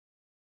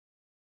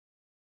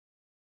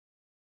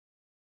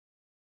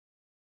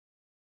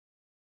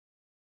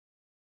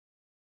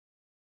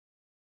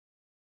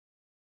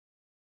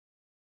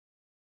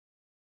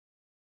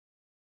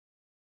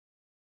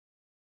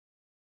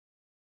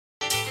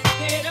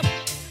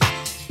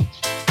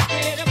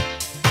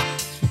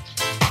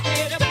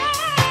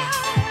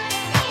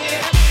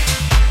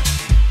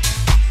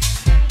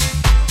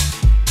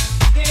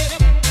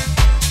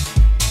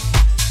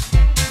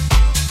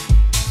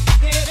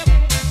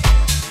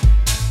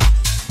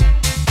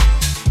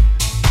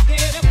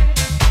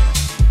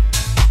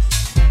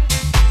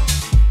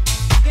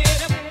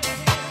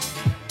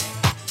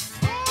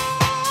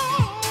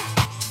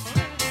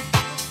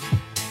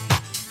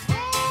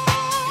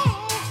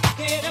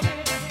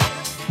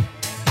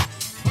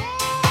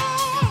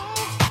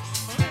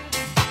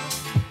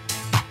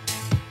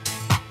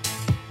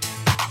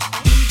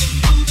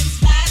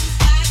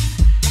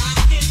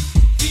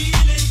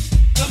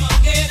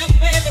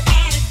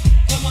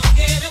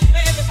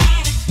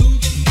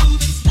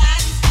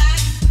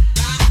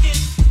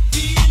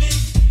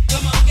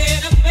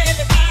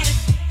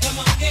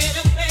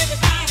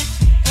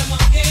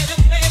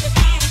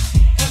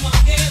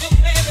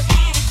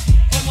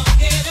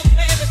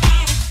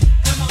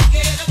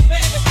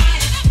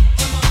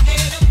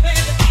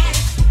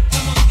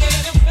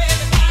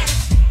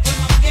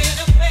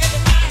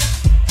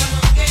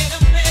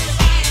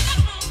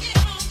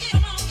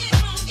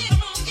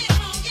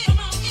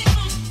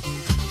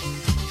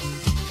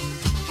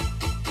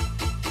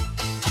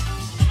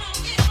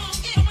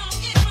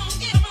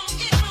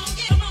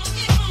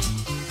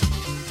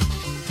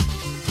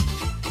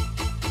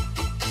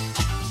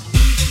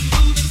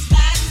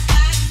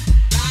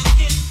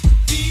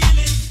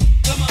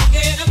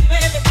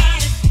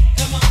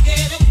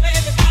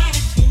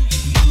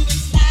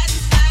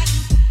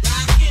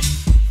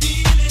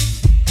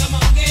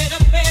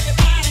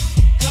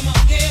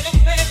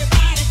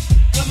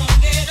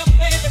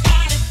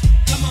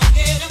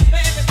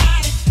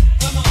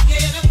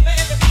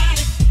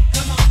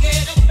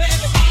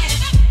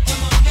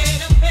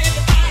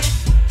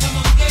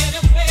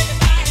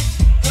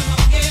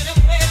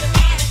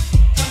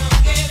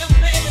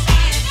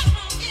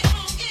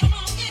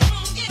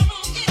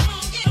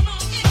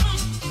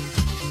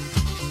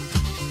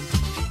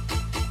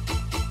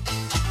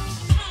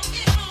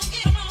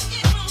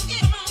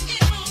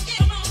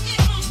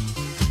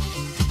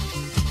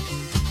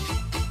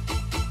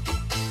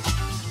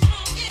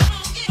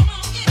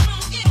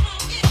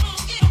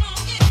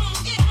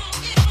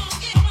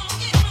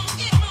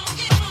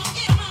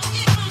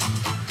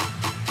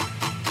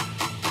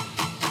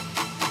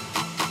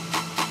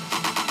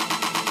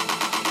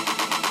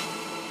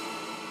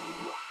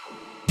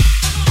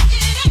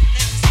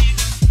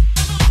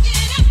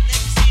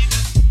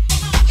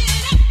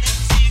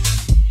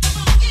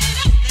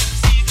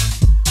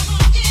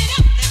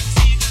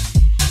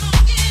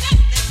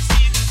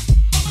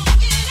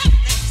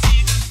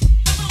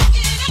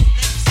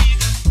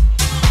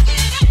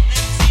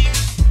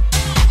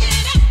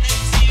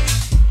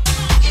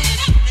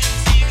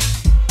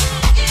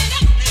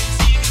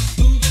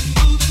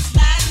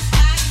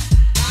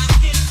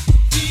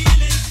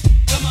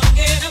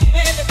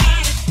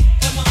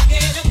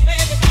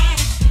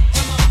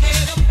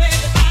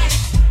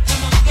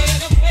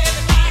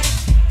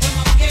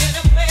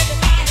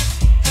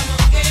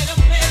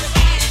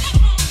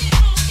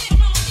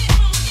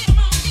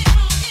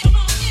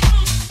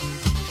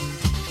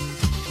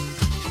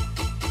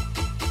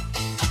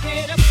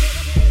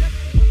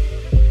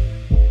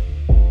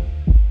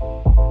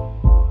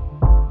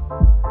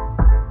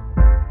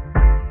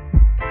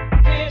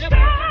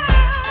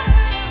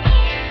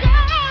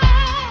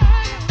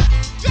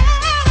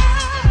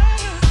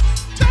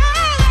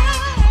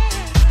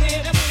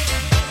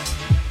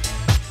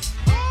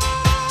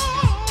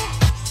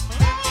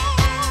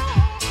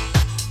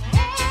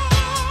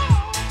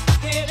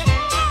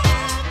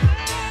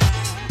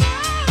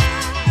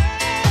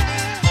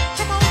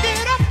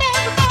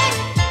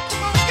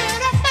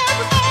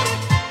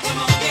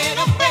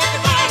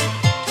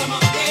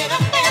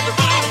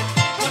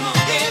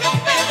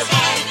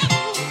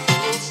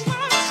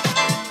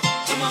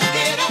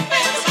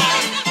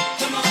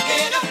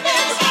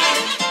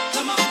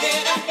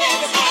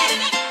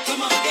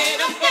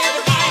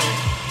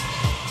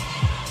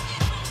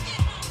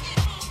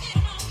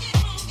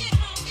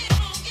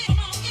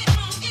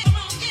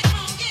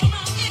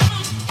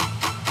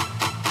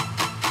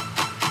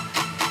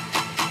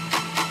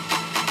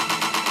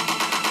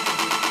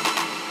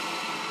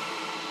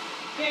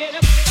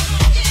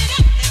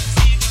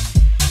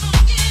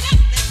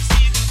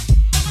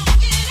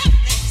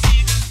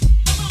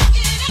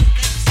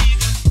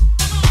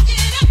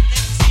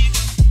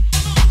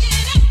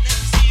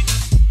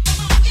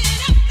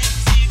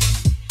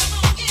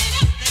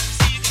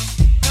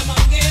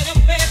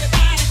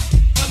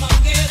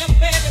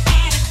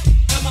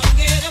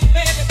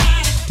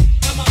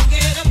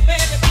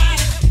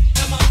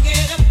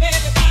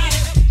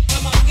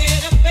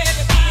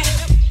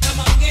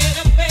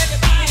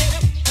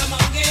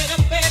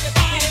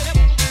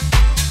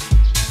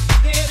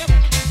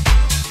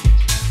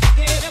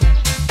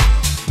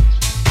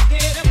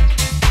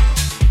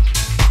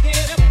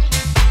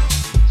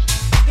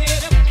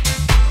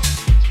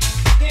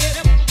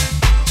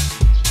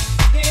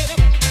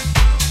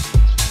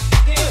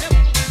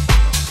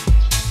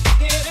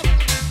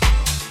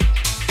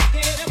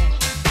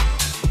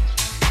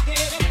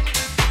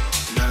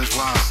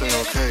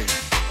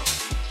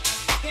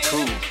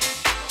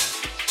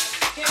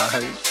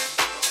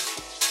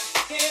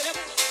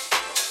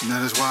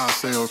why I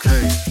say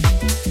okay.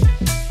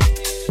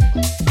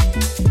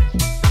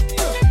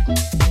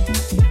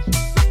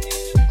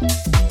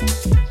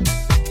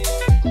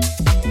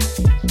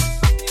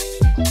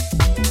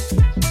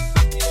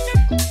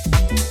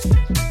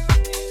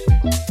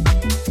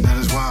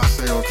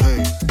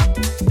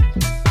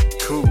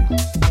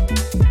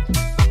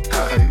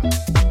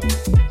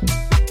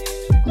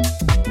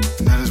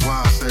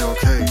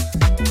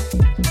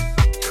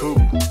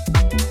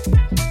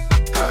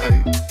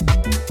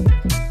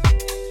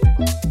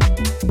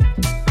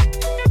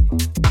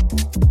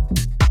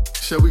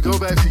 Shall we go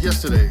back to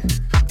yesterday?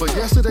 But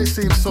yesterday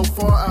seems so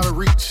far out of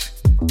reach.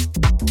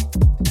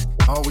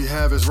 All we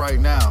have is right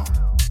now,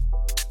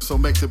 so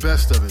make the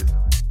best of it.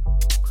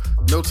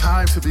 No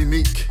time to be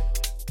meek.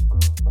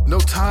 No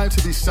time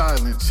to be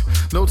silent.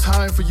 No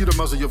time for you to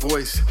muzzle your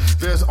voice.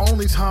 There's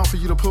only time for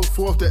you to put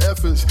forth the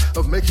efforts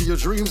of making your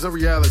dreams a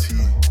reality.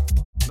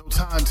 No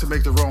time to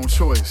make the wrong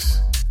choice.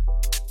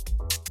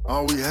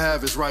 All we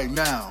have is right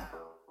now,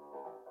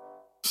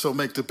 so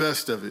make the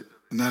best of it.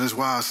 And that is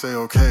why I say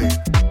okay.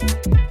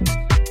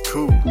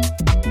 Cool.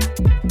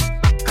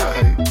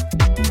 Hey.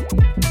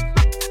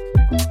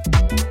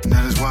 And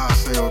that is why I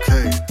say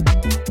okay.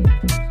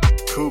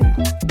 Cool.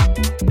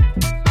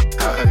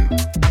 Hey.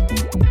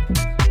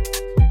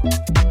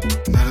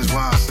 And that is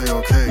why I say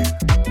okay.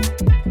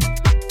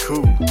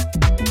 Cool.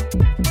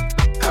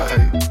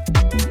 Hey.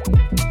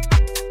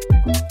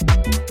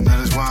 And that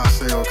is why I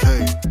say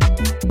okay.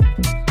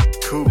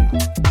 Cool.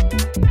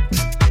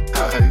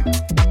 Hey.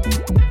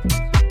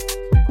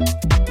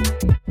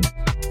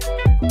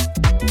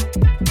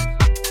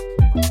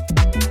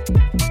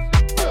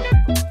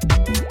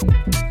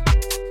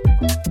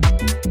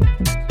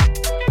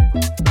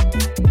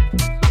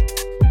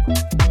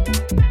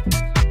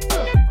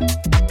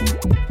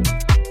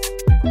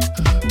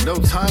 No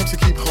time to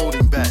keep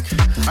holding back.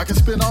 I can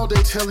spend all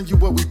day telling you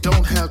what we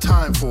don't have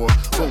time for,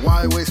 but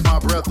why waste my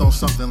breath on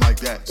something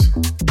like that?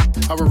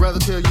 I would rather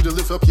tell you to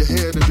lift up your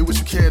head and do what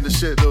you can to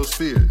shed those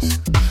fears.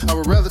 I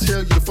would rather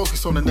tell you to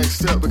focus on the next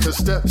step, because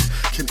steps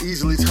can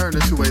easily turn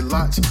into a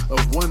lot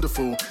of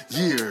wonderful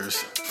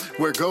years,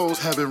 where goals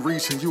have been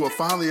reached and you are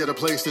finally at a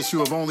place that you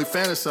have only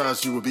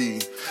fantasized you would be,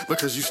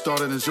 because you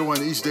started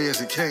enjoying each day as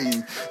it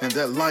came, and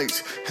that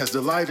light has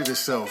delighted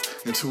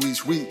itself into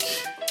each week.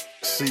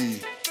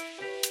 See,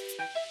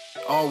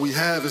 all we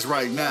have is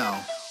right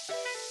now,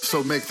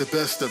 so make the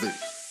best of it.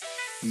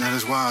 And that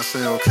is why I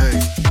say okay.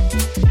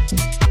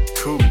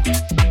 Cool.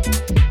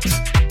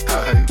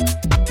 Hey.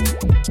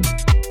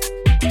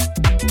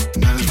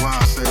 And that is why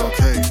I say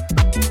okay.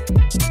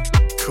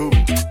 Cool.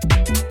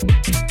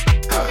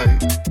 Hey.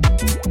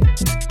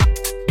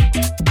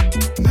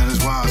 And that is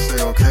why I say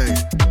okay.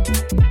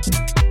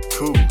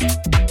 Cool.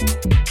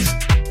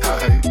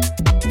 Hey.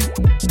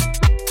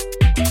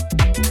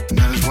 And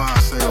that is why I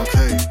say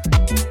okay.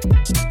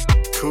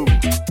 Cool.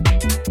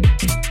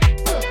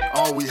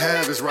 All we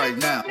have is right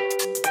now,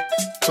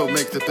 so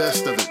make the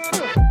best of it.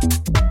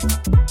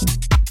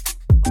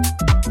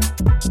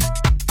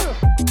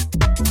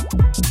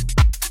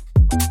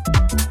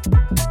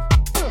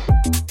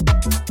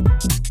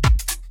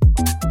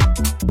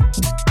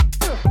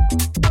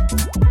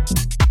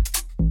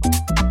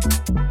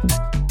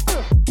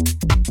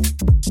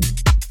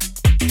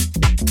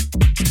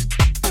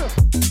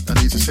 I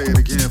need to say it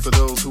again for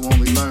those who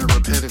only learn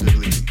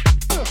repetitively.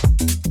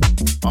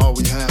 All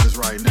we have is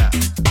right now,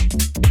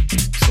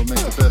 so make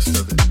the best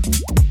of it.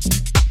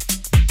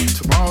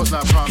 Tomorrow's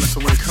not promised, so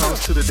when it comes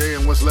to the day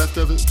and what's left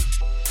of it,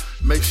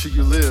 make sure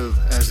you live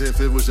as if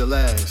it was your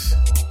last.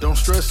 Don't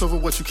stress over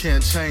what you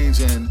can't change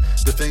and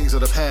the things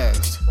of the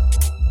past.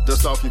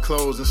 Dust off your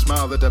clothes and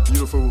smile at that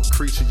beautiful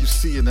creature you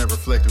see in that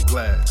reflective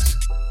glass,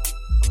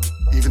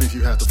 even if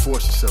you have to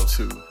force yourself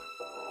to.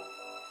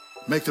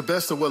 Make the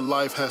best of what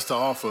life has to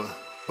offer,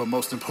 but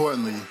most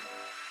importantly,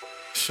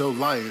 show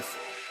life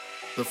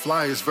the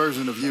flyest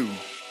version of you,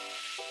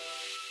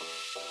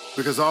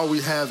 because all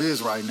we have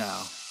is right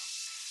now,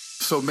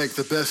 so make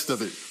the best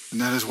of it. And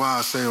that is why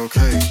I say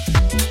okay.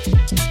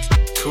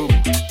 Cool.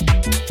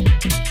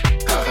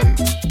 Hey.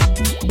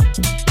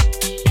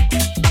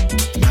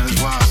 And that is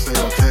why I say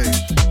okay.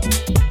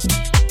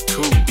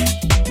 Cool.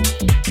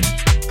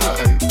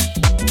 Hey.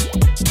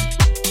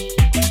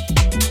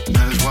 And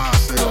that is why I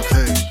say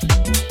okay.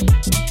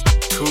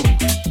 Cool.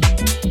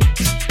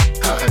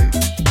 Hey.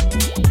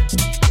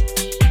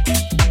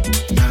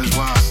 And that is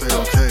why I say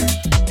okay.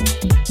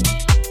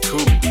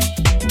 Cool.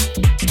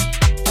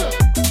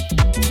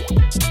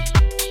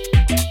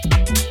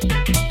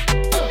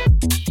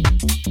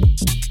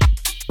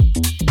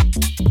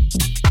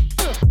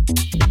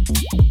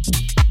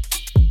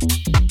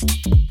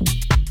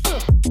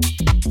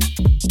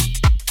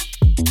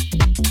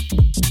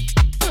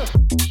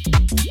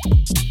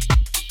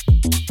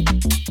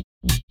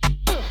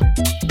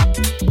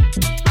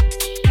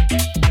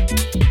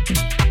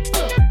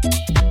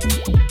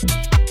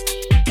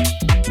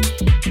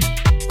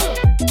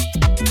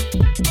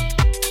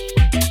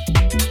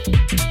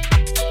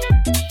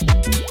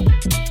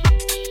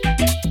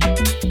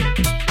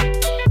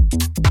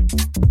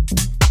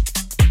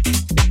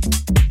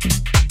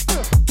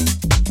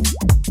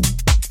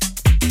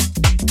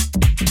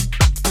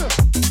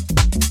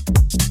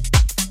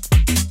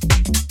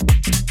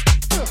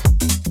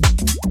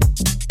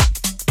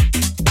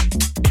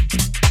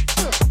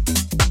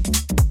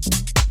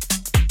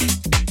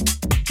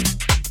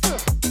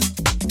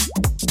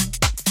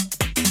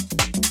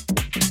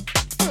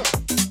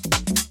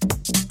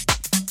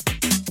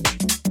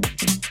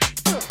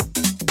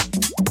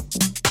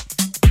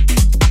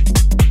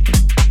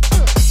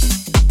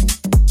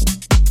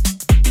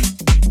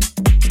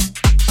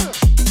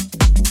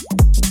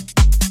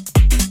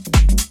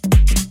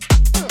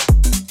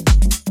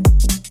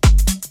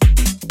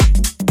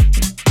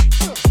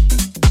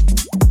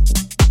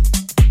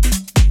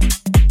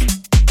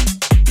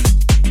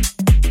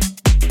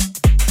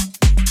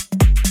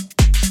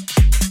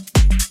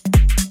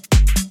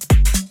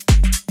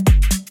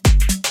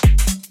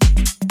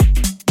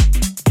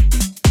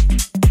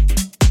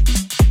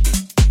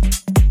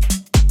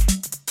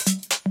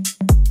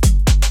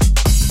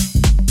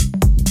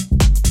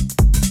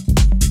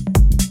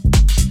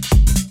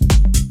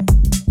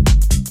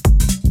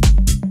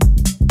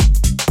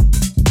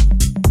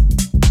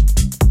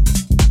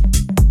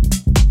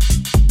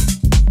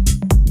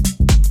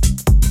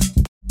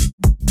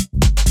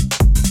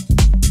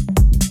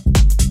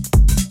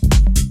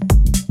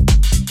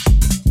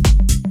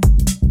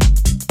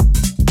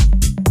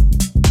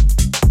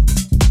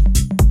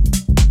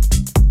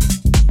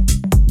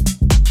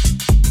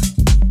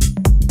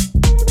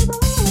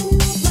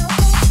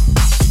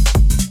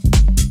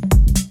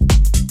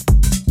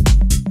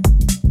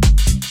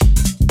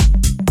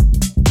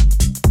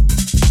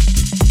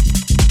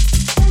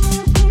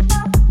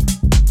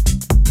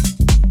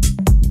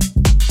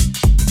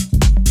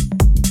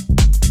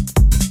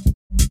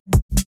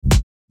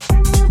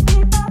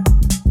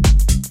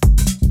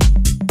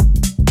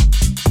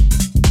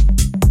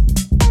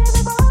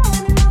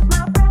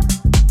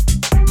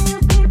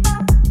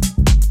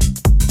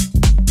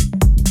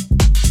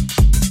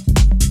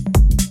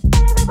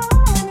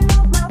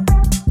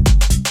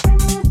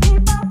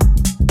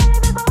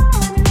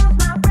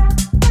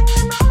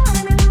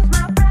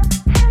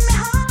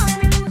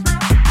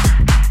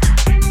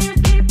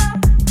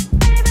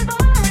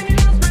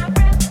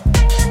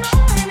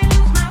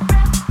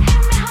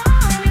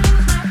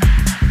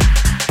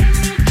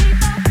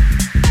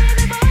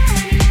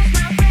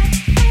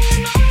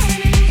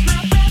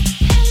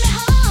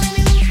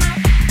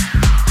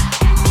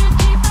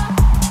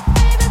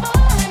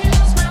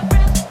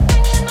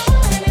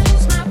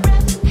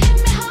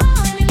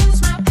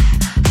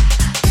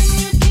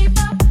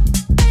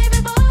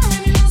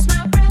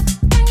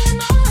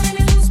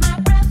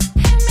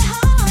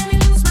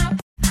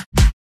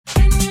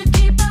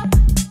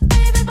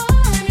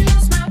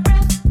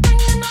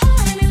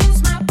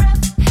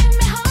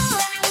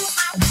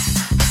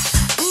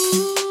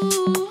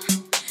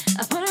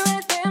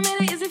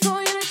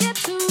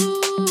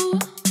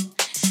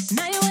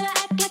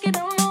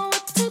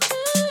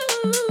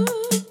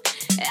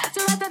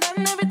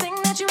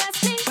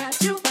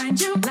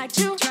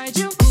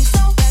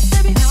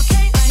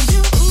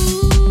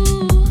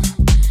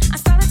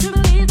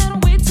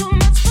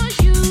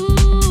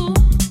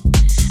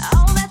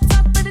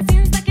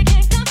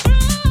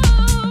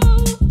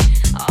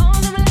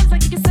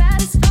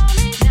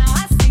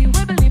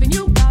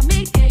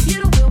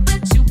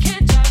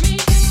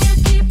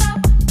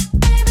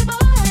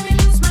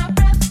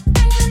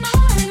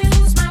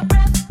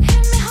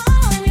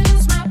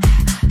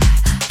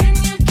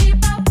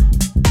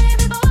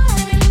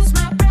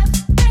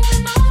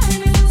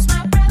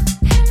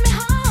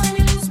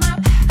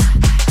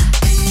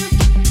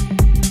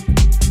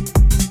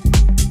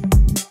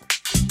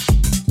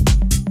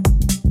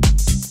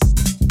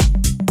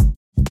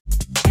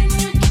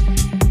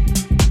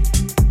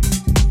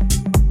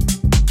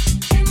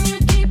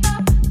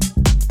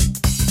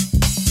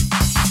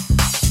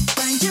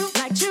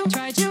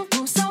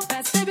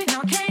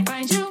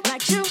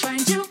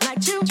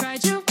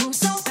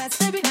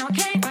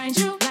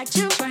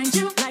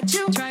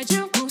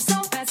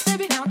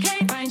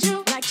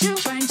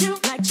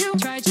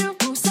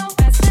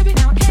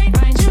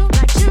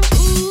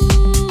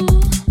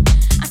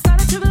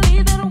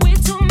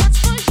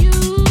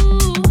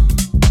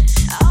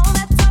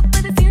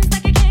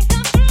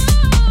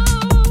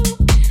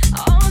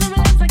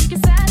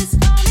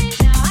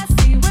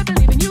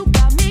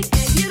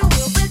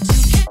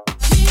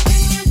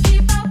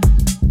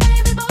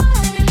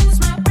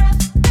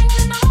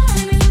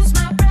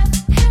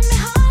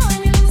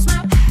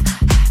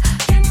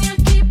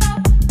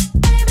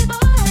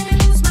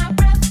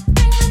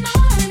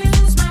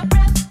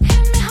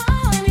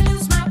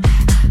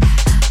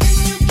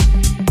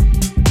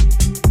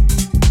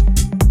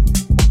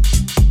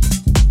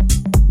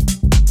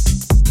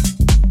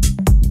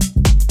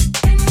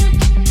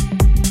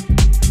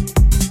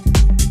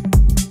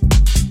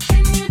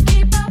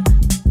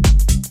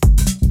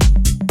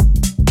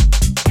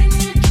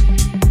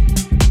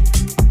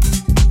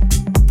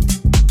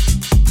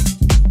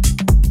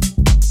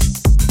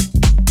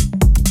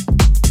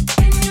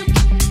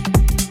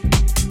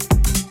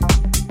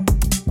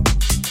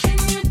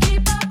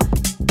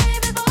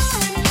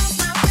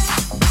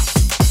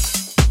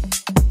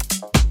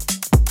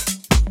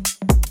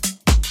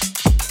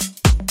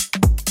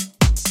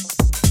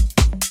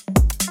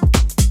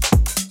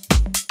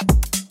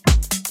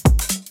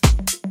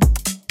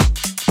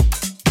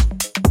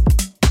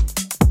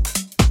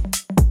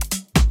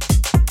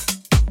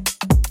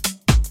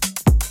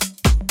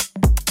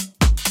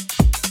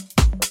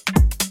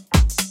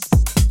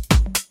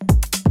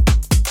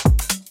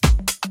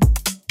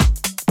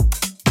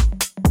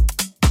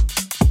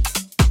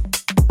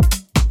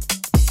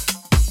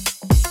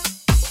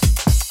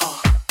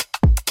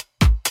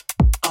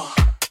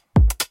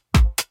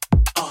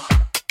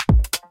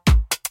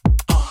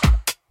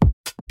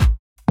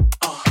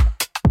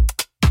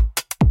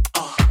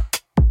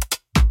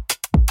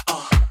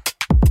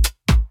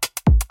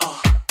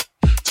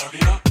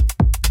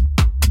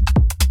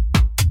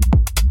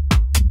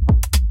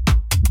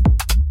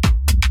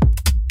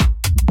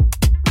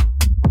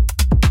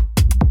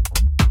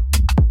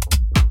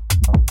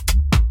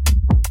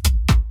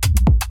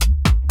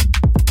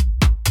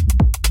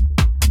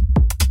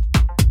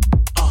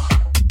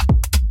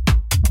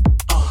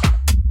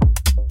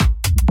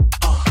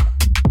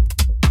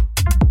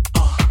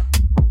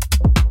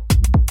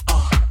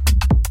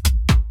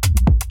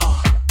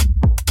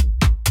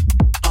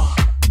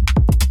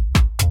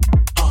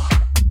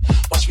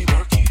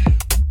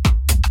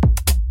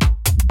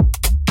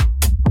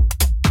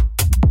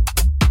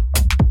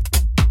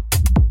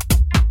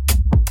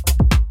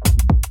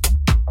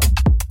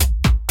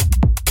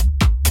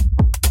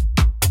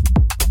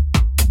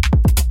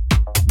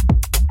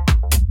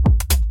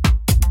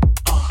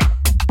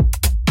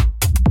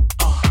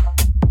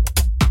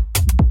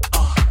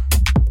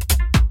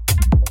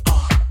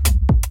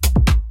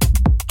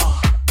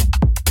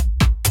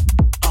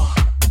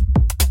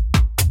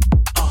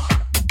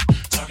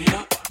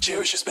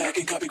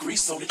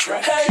 on the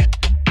track. Hey.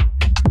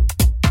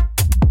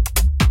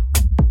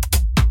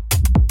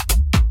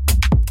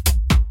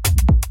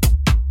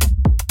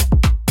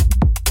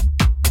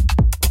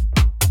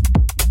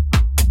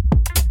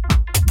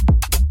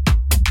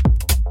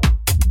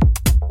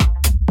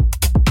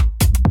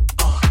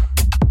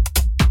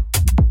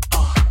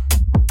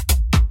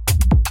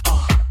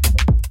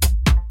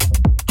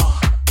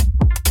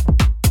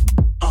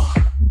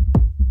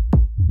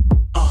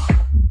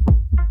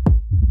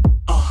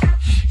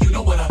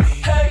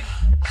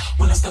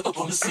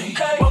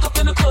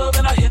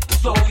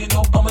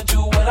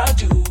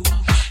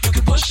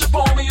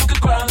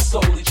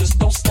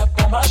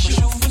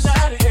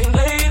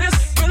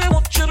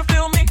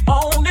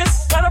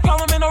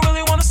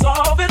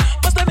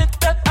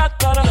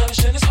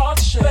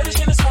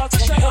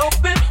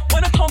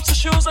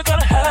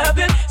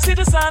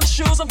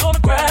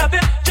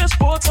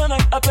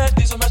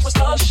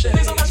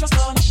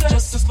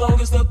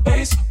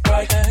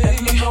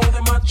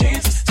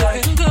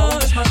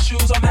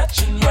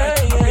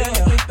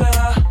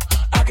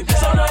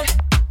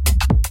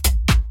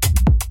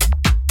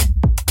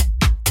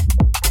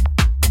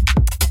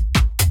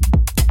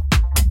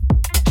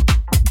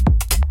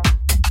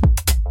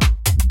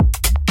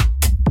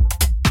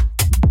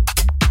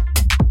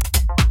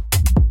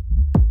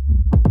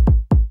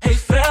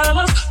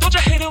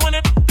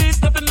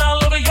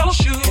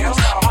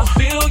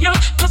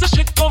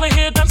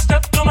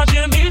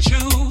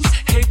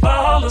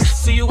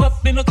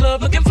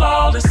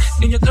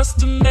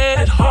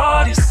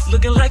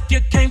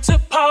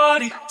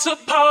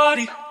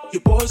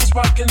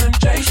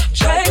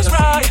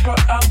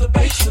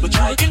 but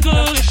you looking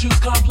good. Your shoes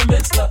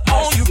compliments the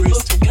ice. You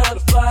looking kinda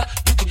fly.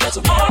 You can get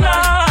some all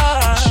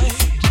night.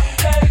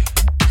 Hey,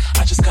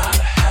 I just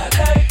gotta have.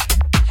 Hey,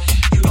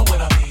 you know what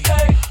I mean.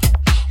 Hey,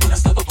 when I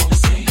step up on the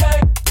scene.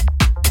 Hey.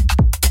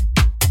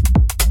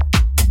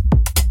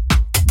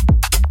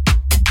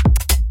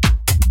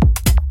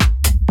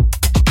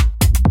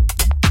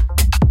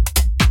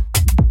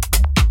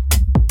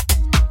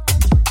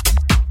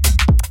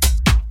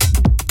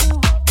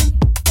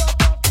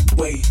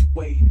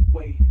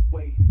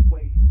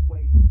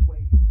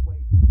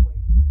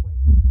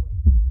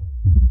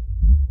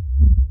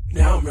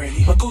 Now I'm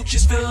ready. My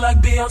Gucci's feel like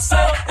Beyonce,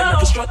 and I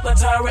can strut like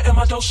Hyre in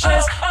my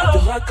Dolces. I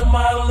feel like a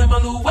model in my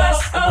Louis,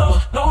 and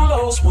mama, no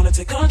lows, wanna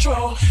take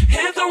control.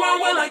 Hit the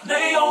runway like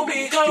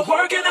Naomi. You're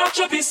working out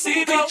your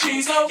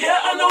BCBGs.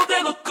 Yeah, I know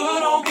they look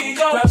good on me.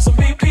 Grab some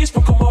BPs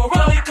from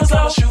Kamora, cause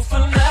I'm a shoe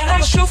fanatic.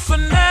 I'm a shoe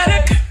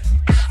fanatic.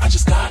 I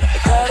just gotta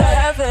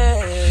have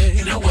it.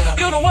 You know what I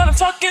mean? You know what I'm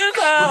talking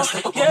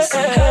about.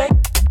 Yeah.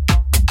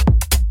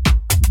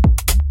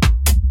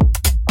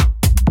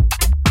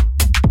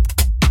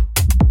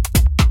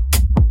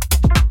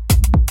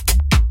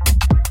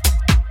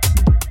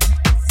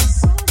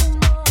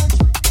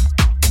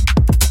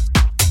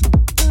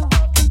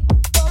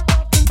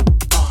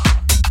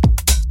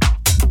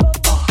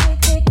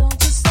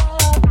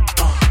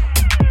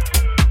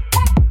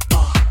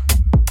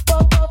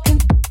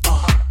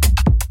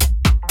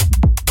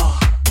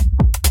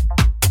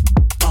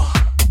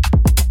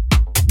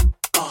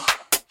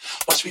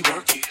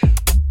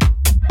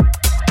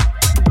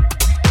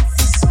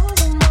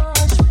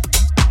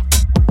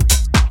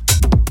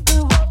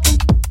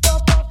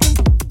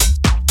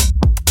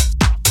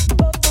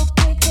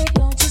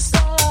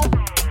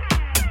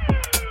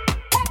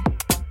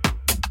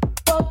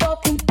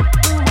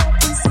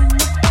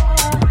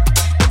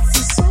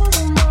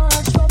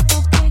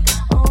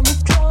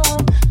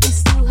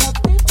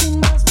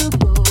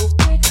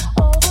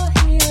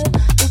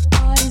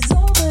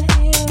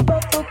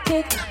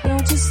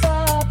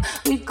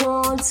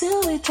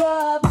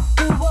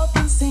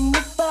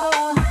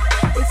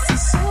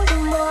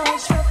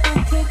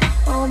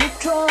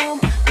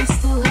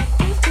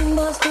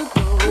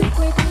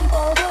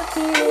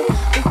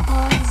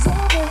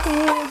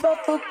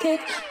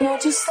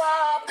 Don't you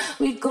stop,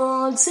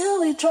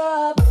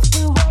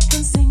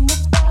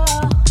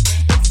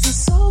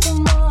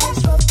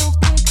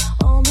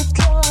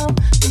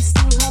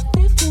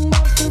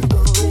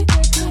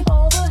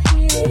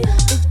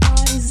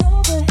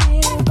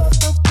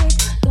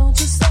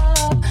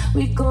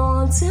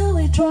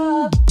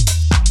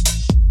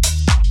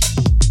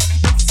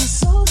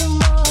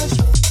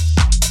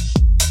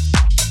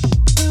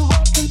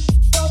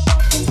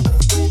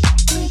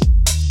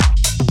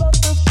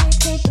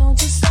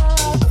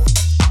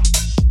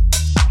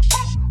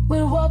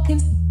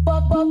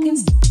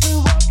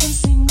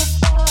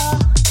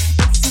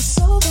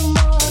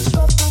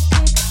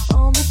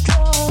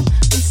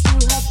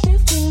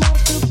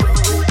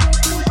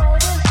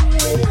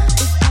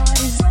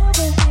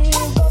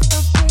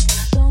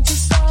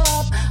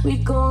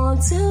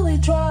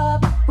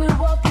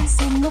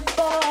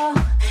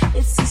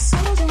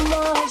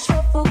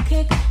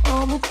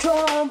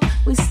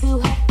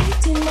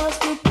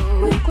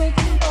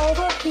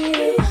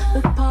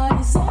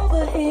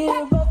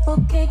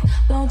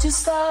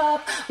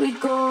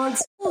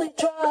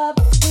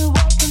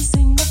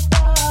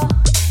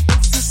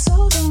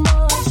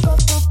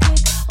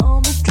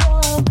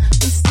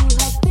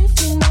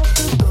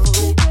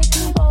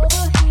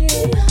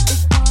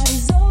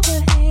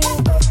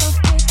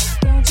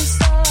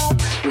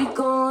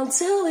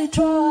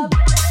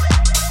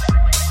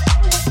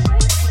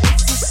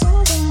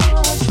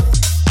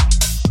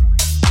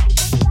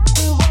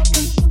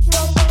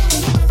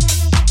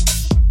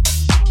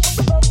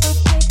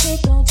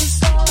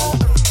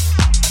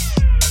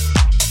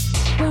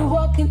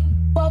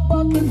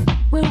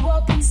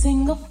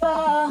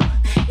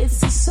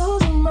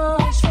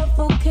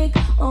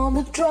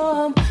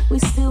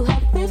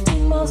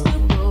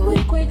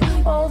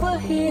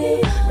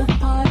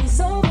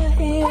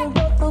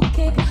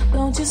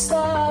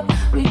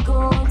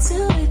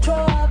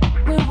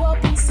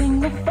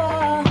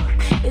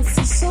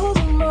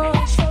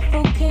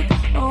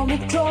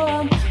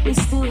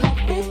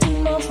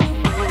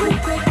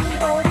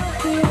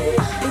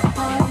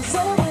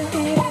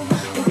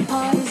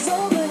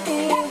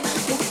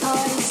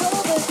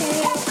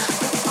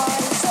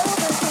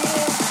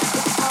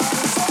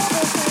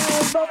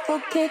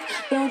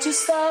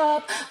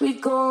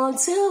 we go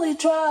until we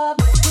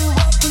drop. We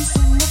walk in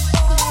the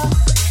bar.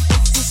 It's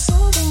the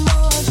Southern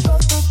March,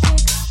 shuffle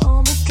kick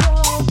on the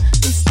drum.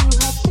 We still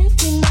have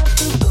 15 minutes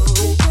to go.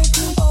 We break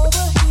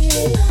over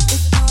here,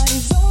 the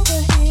party's over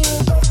here.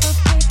 Shuffle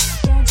kick,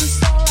 don't you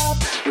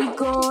stop, we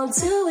go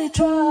until we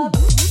drop.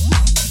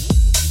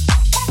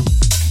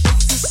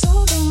 It's the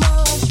Southern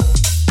March.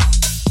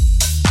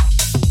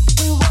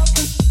 We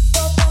walking,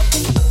 shuffle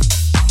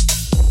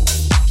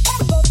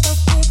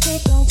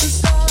kick, don't you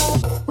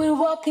stop. We're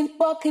walking,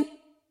 walking,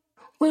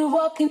 we're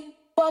walking,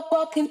 walking, we're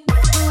walking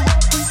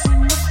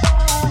in the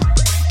bar.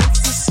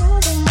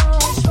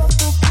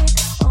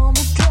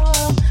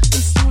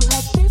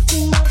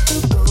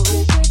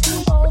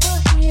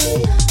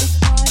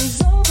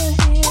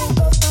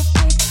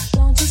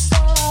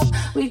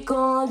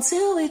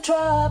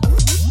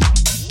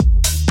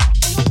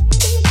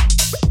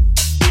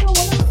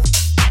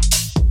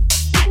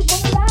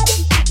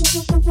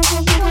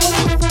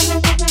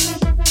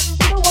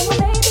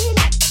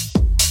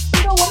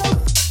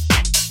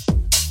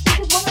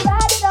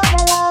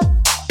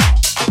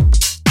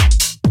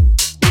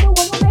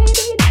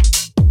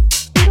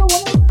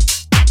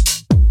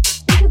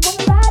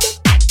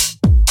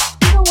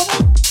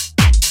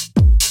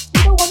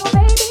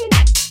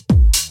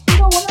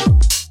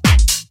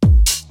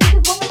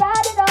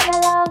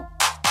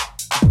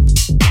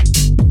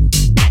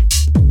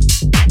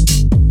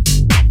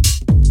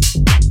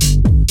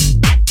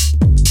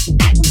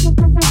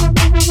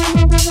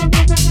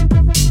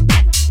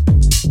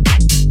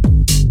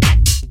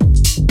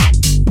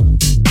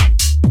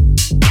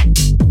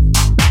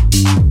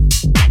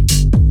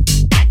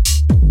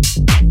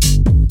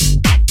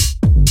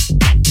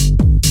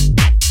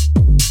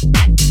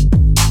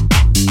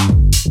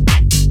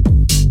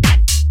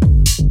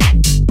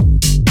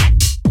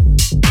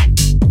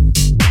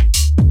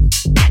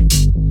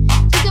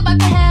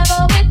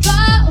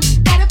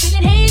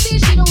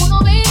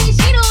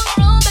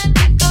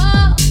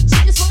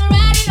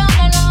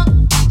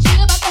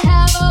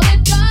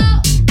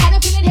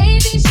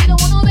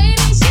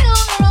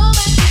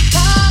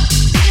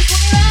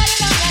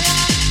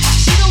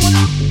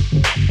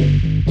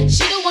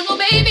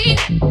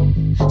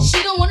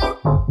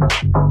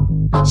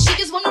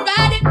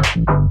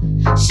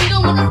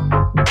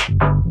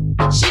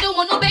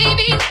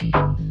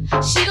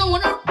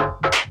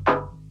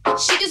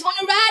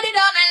 ride it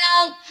all night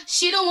long.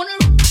 She don't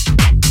wanna.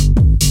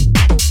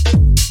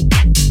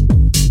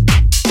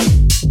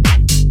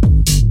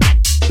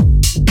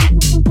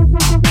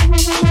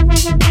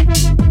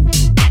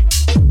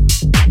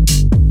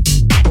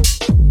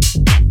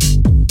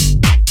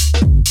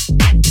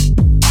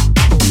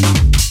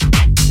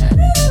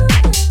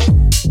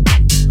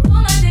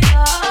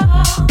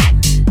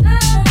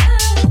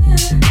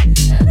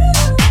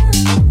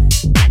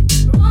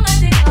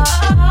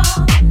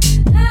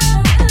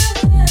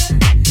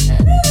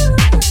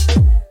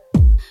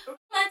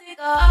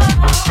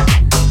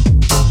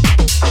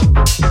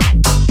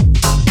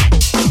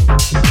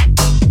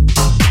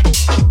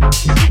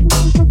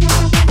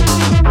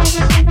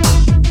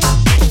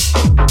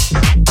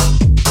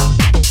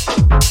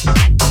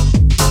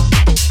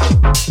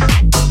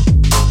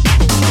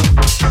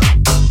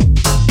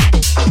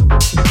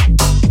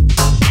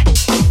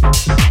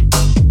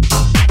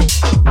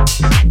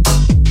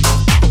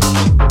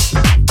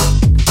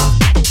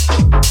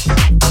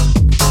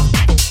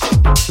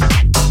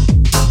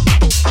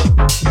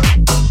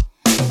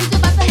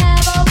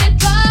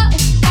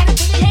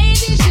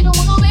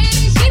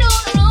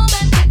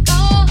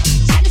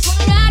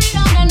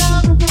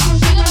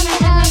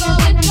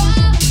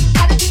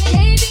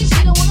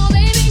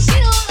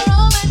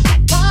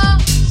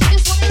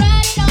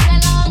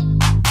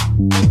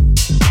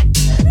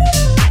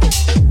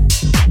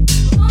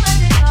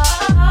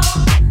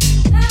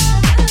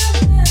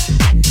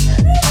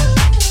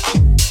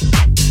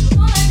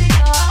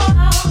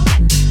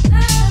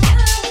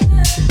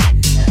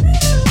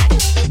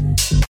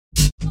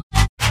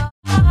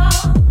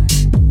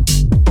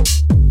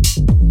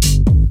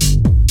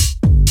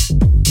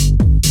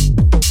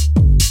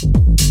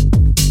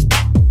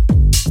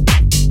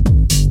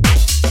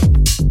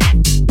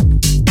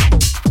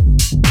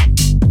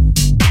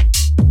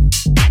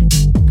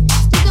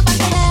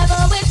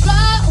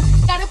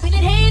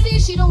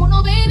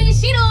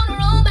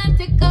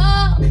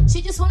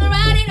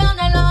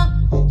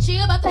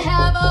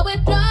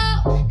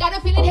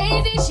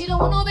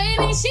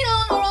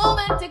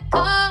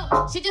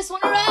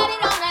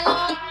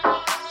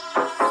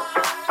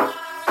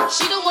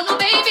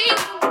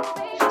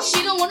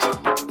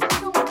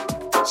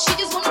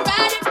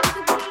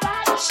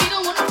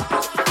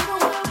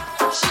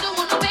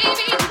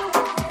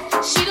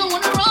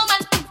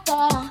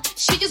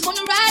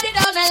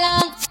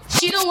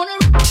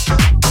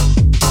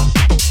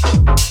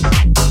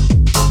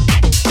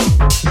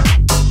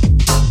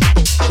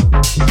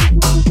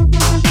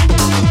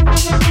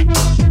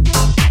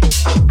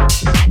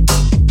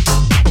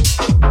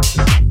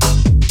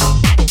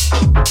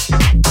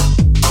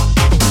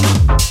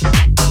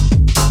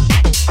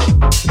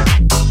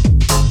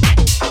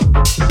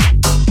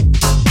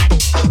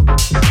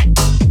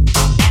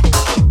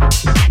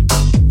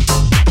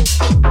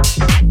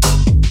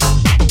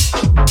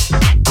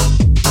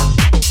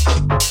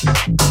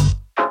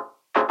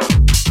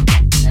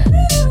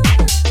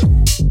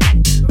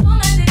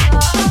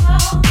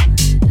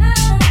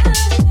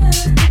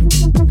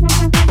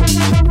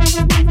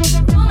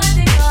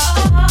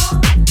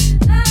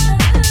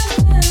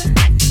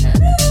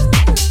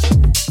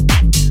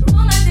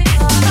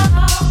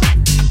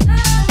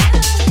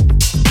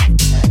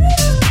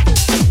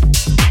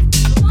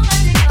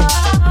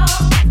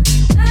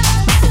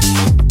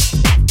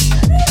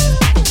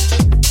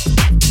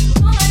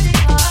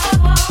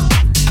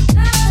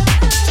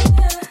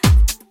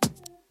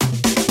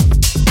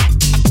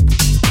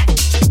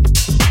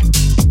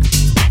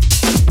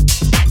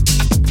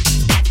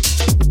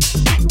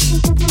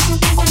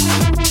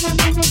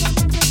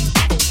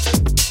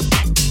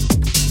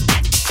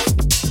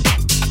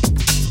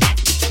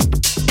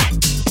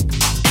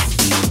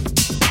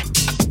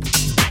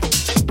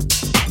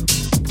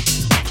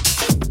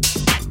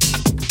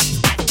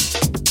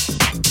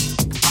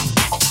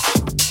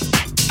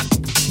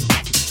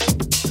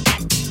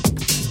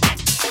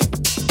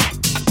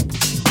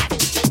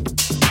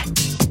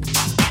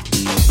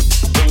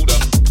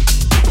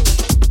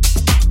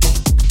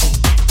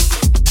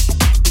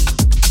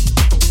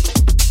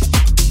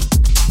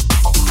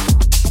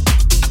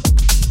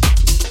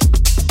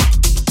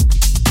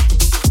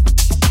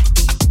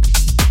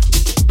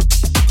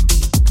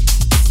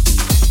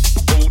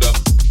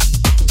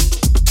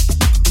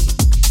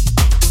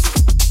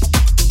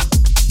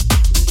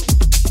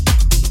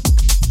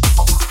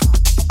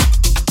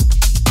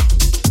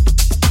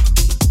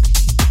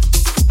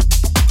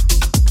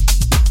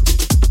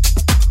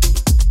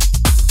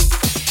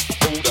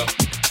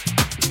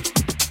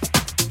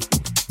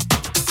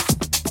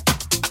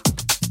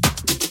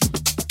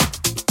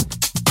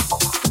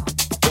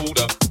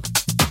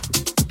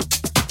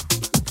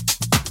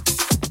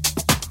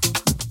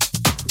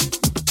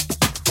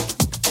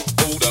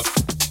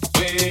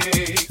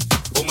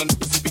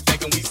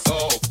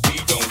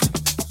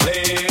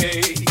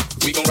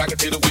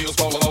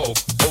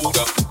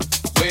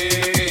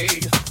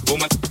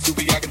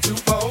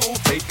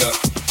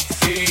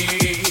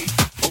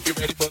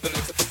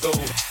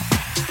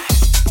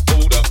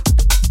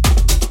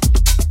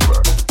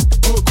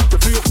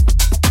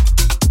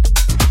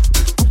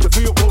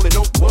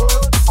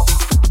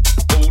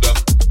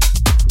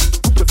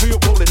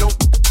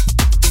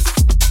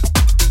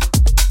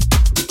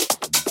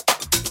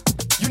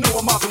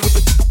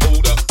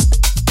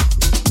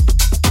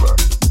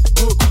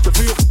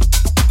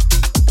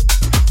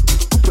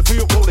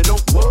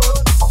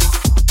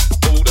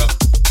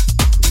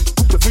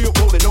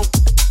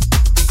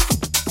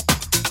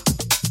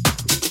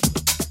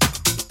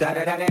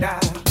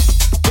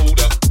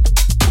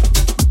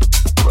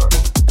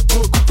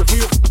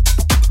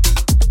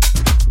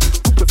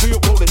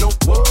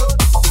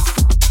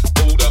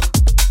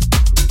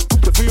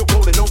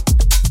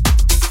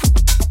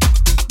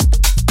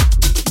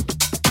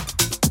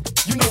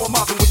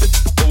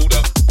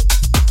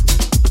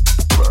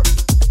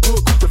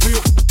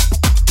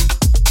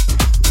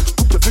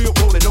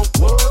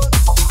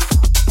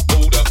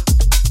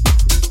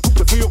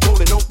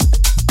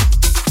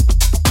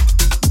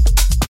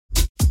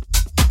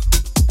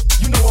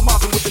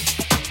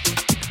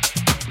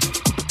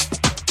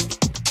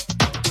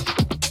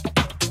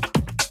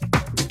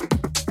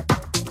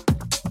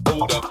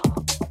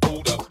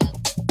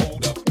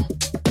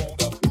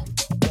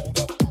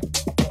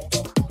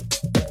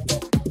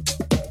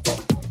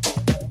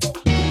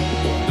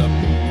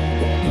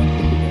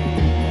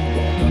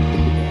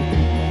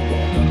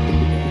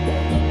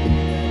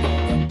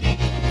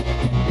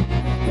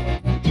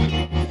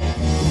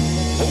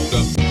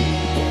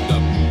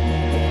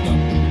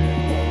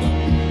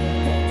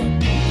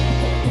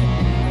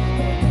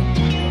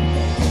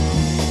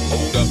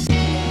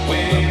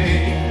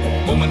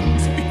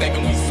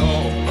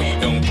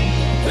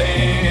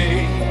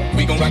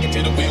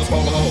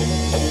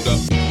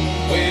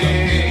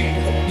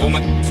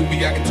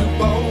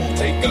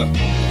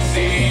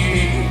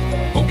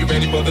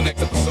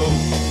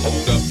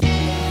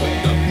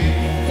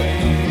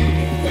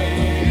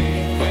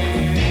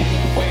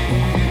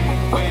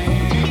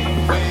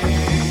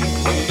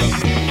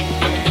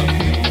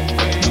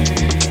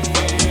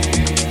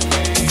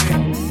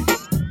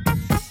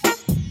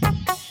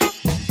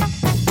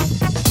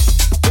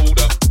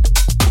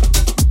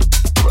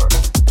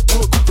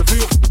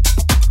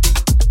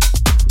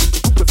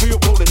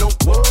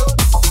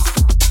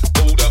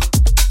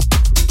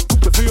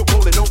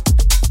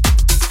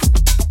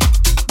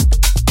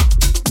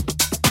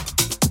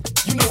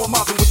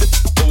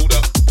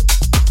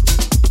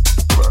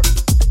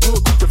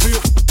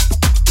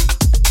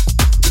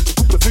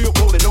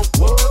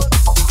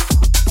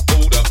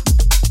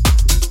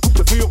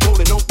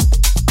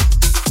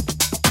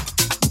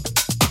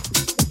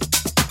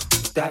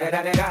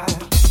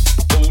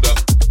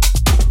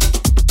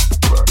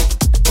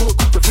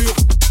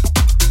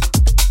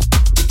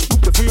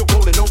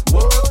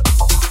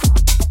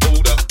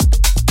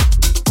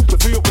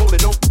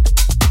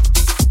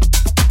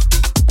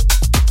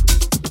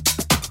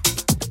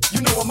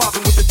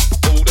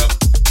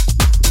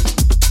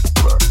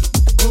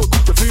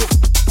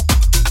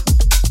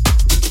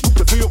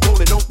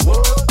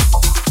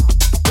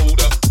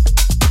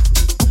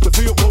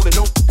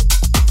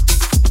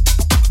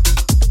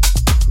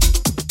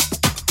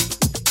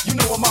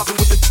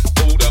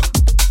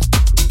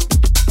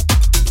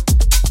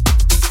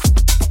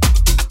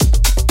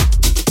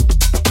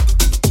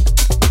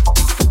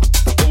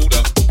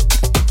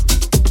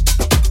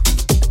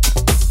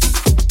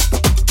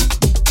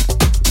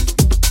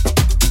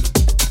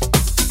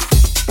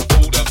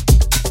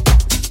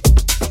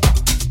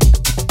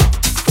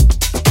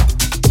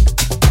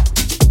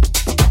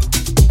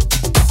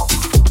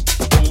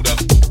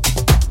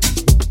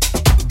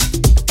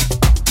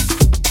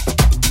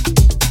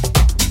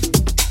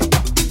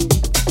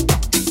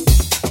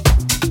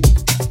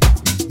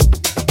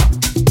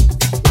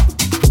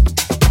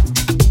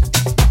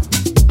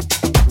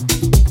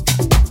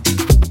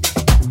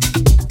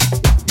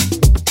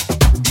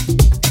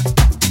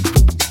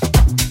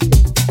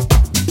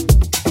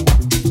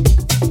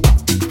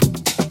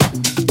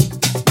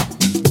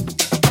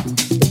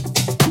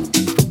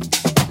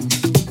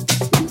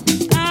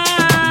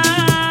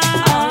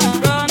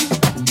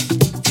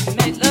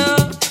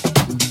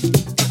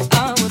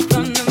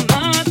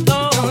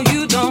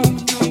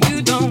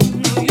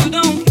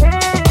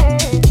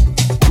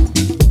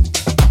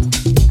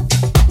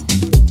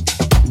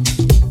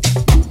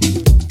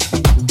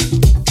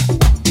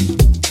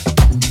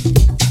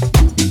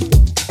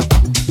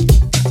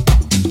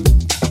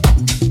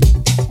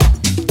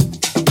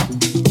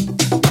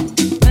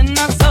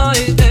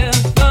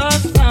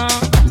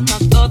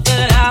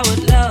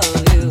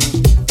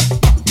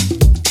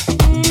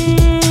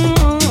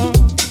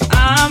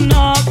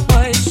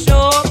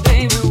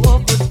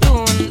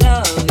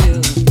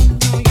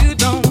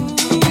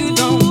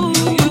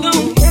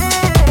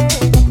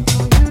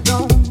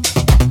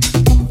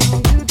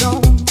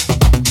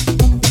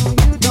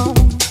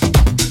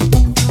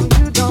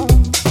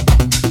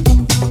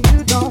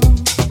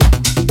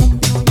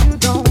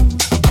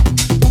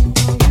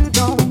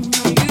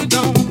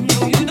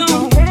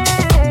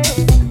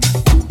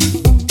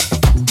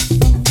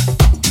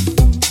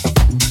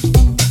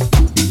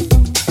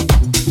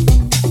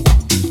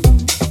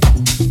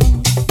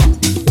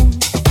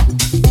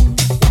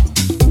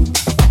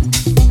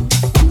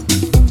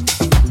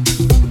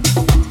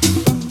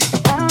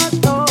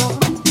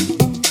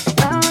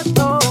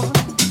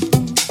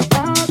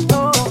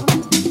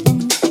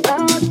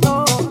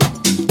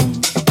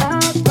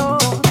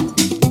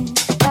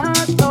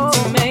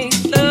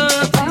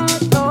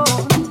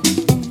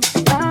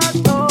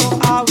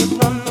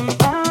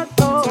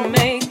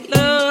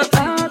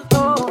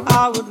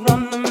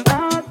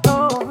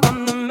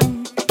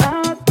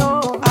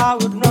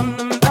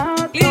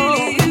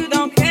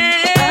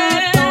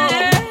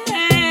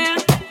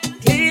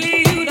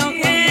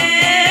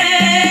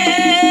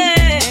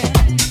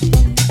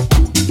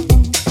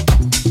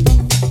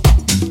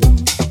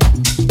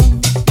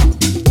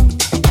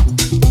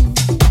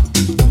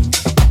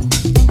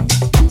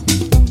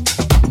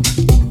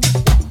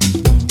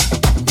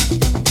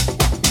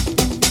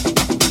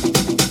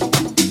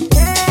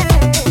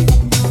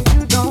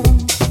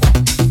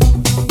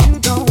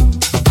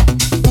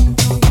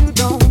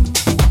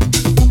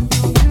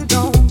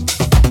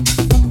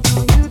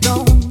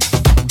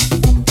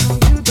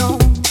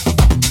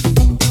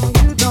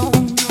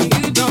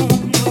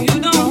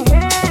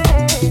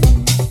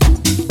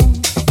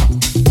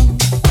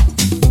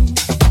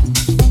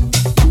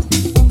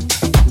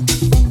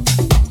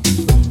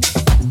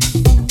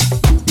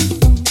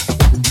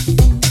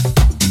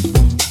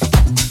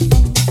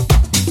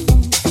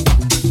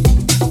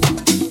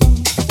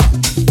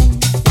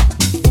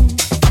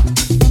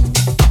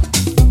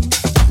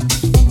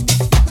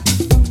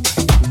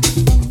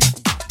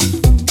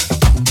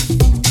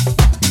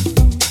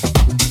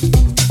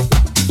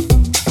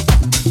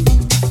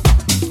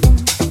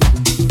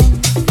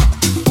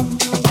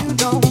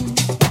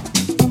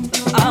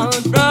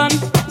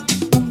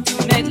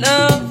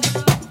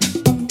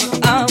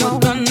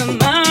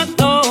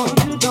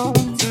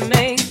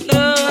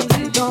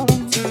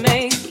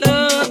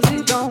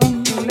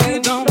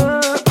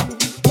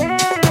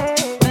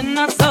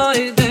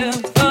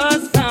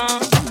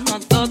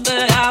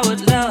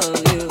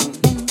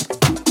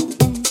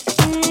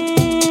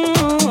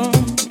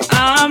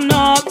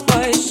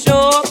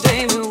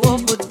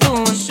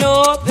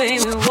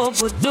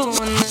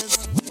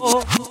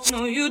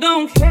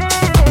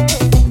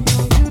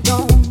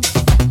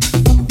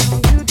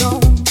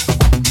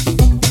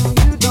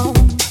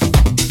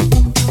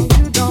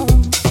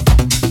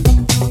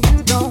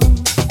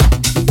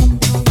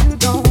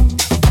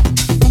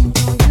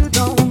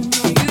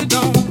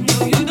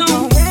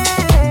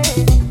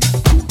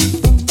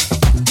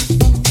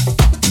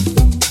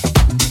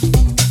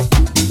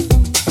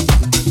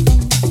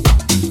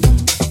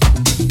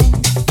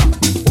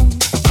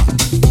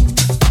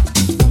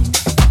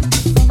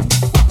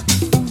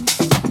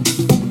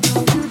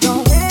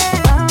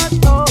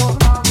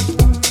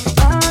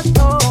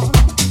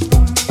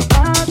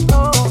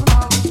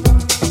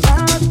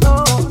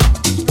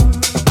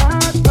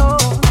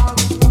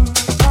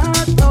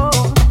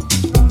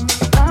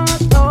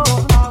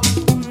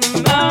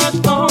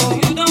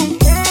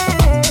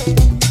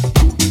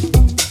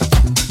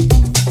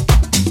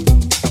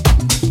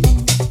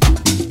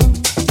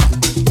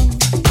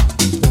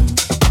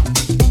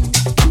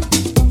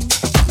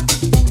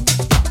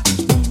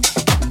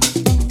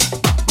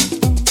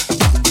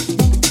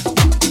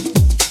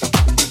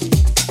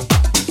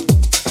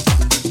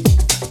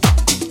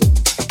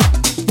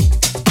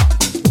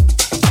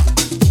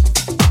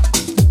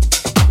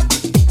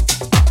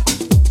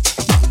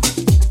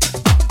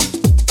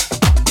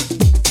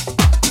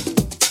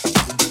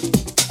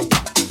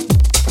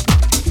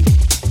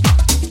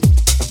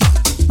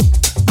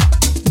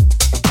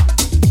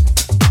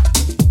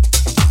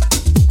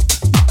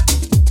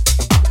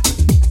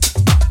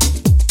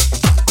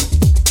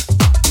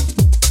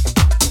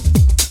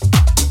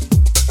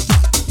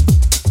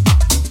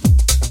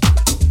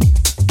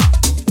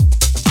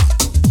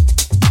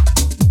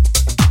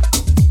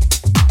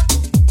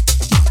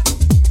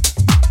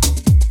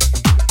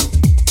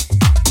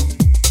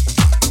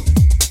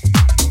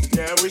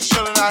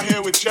 out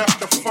here with just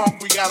the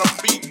funk. We got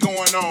a beat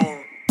going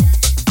on.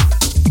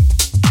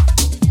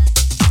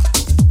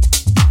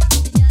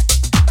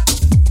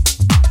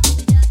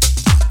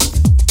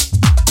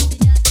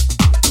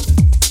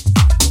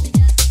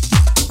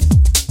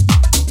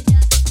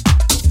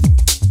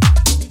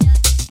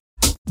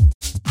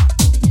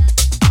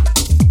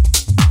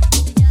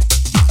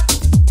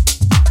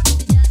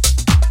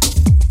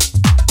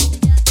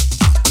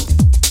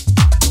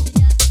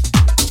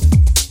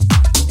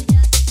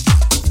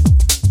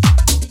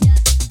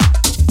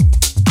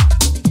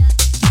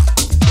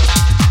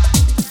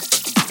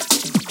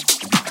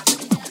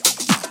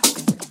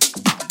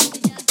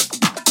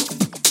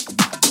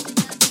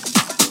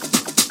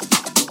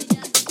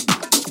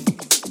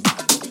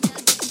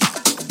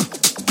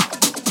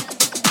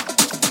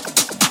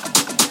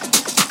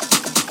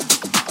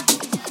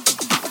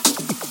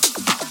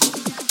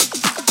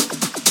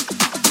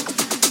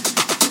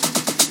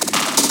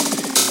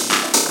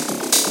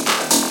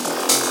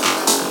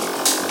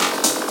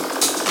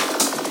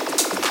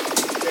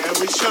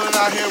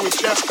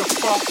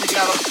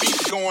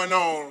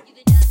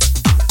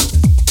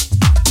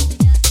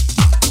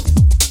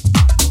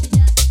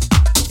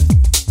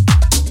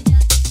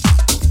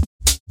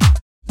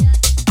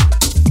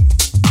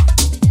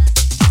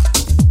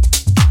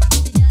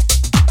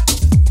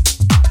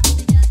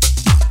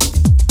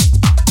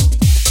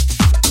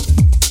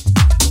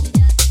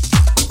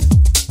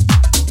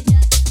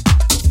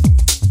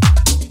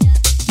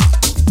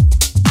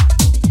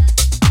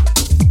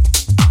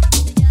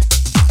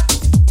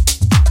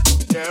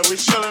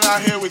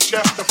 Out here with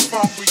just the funk.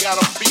 funk, we got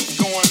a beat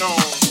going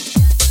on.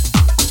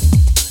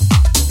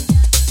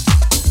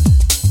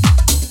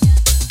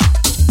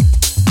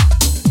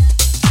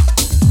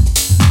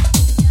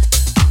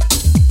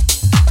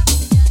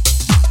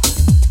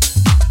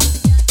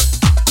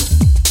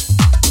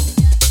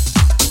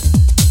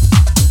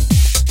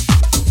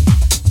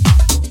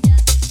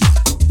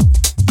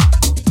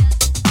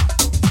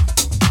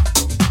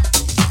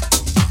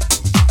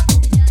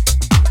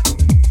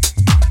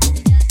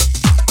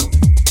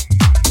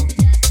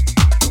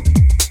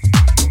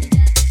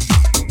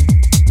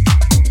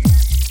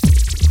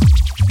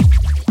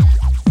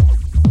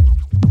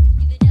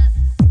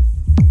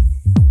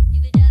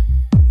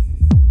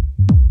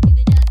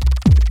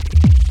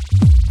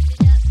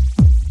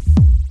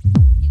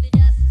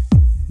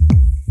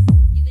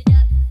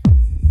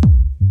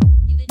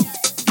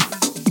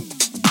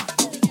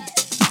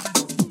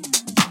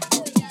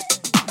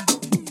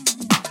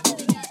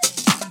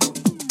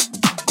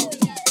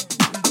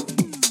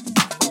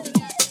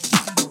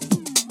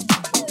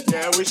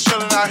 We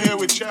chillin' out here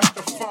with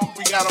Chester Funk.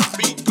 We got a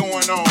beat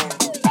going on.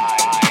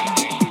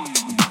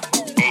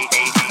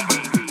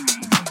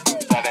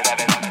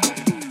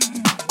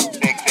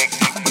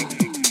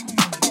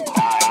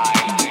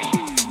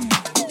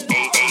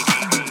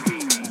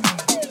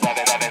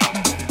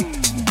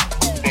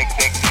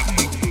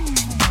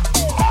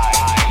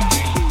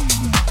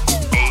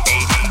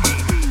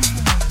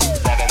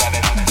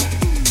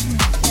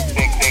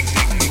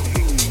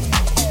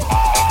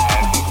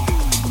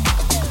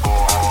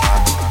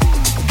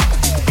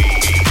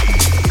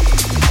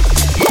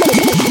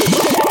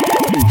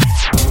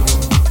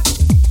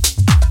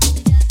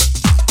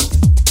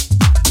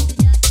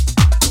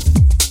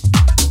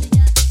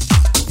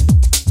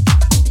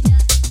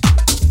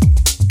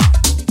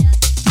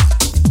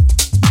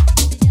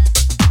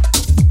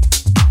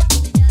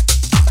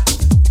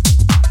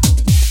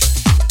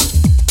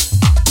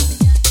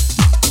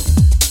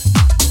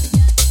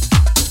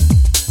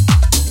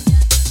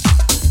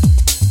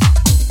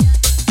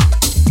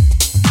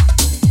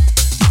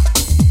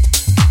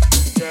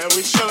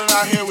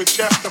 Out here with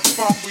Chester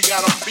Funk, we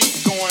got a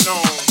beat going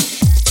on.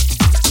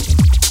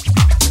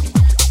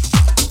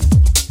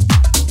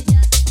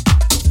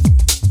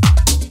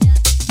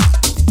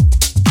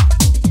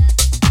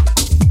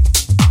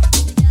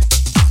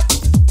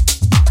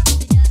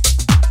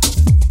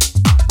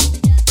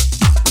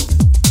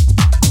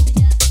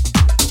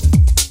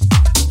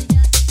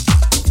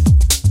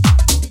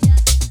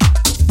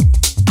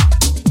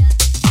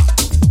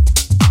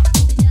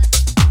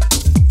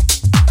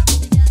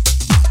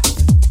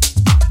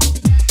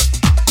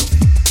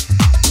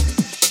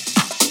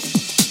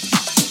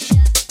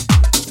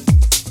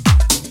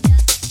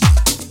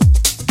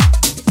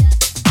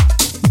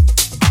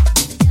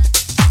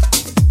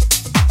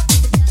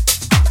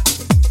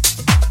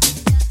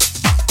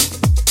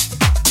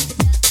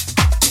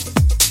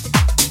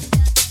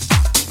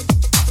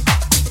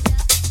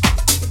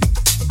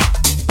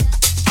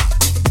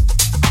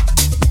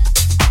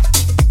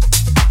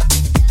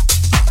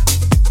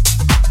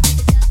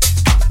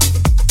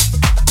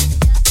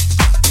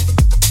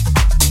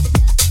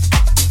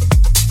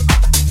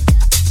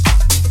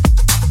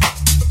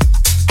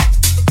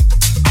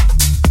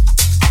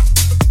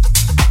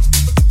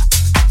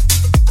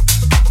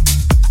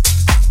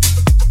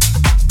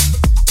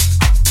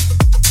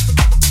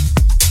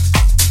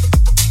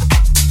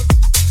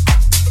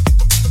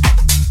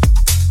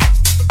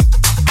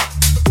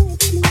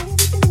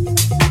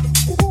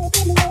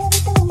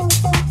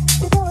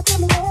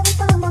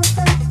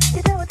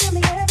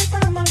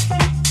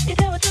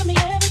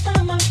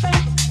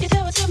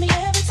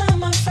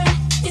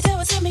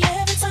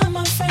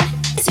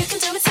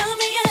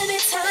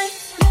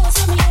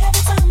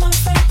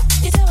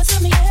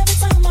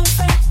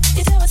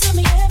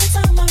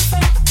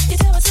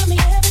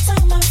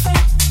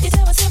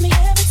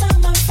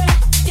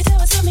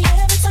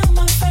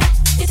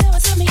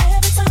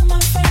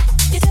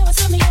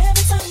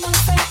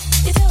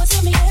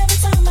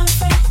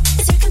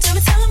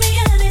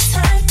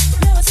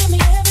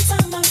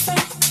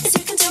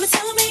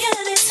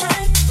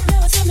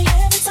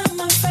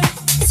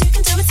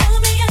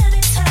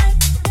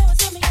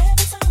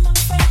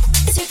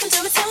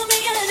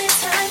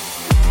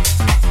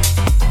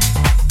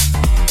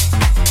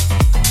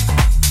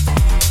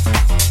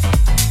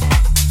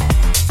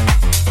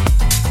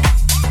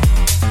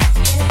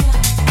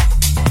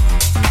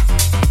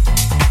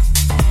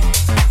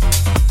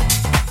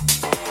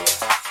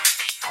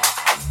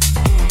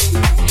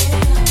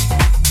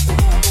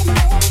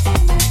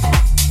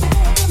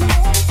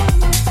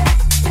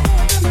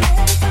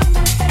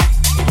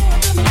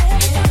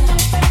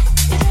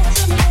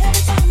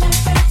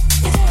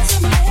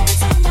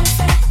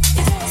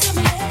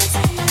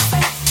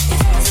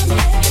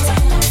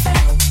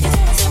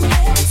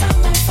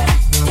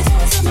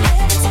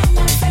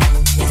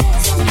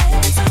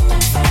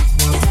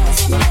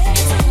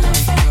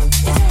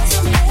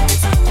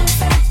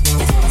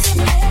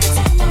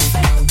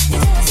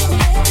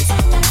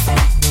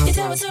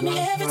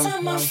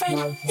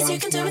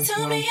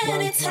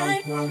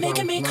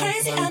 making me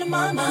crazy out of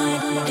my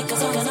mind. It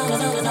goes on and on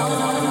and on and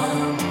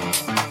on.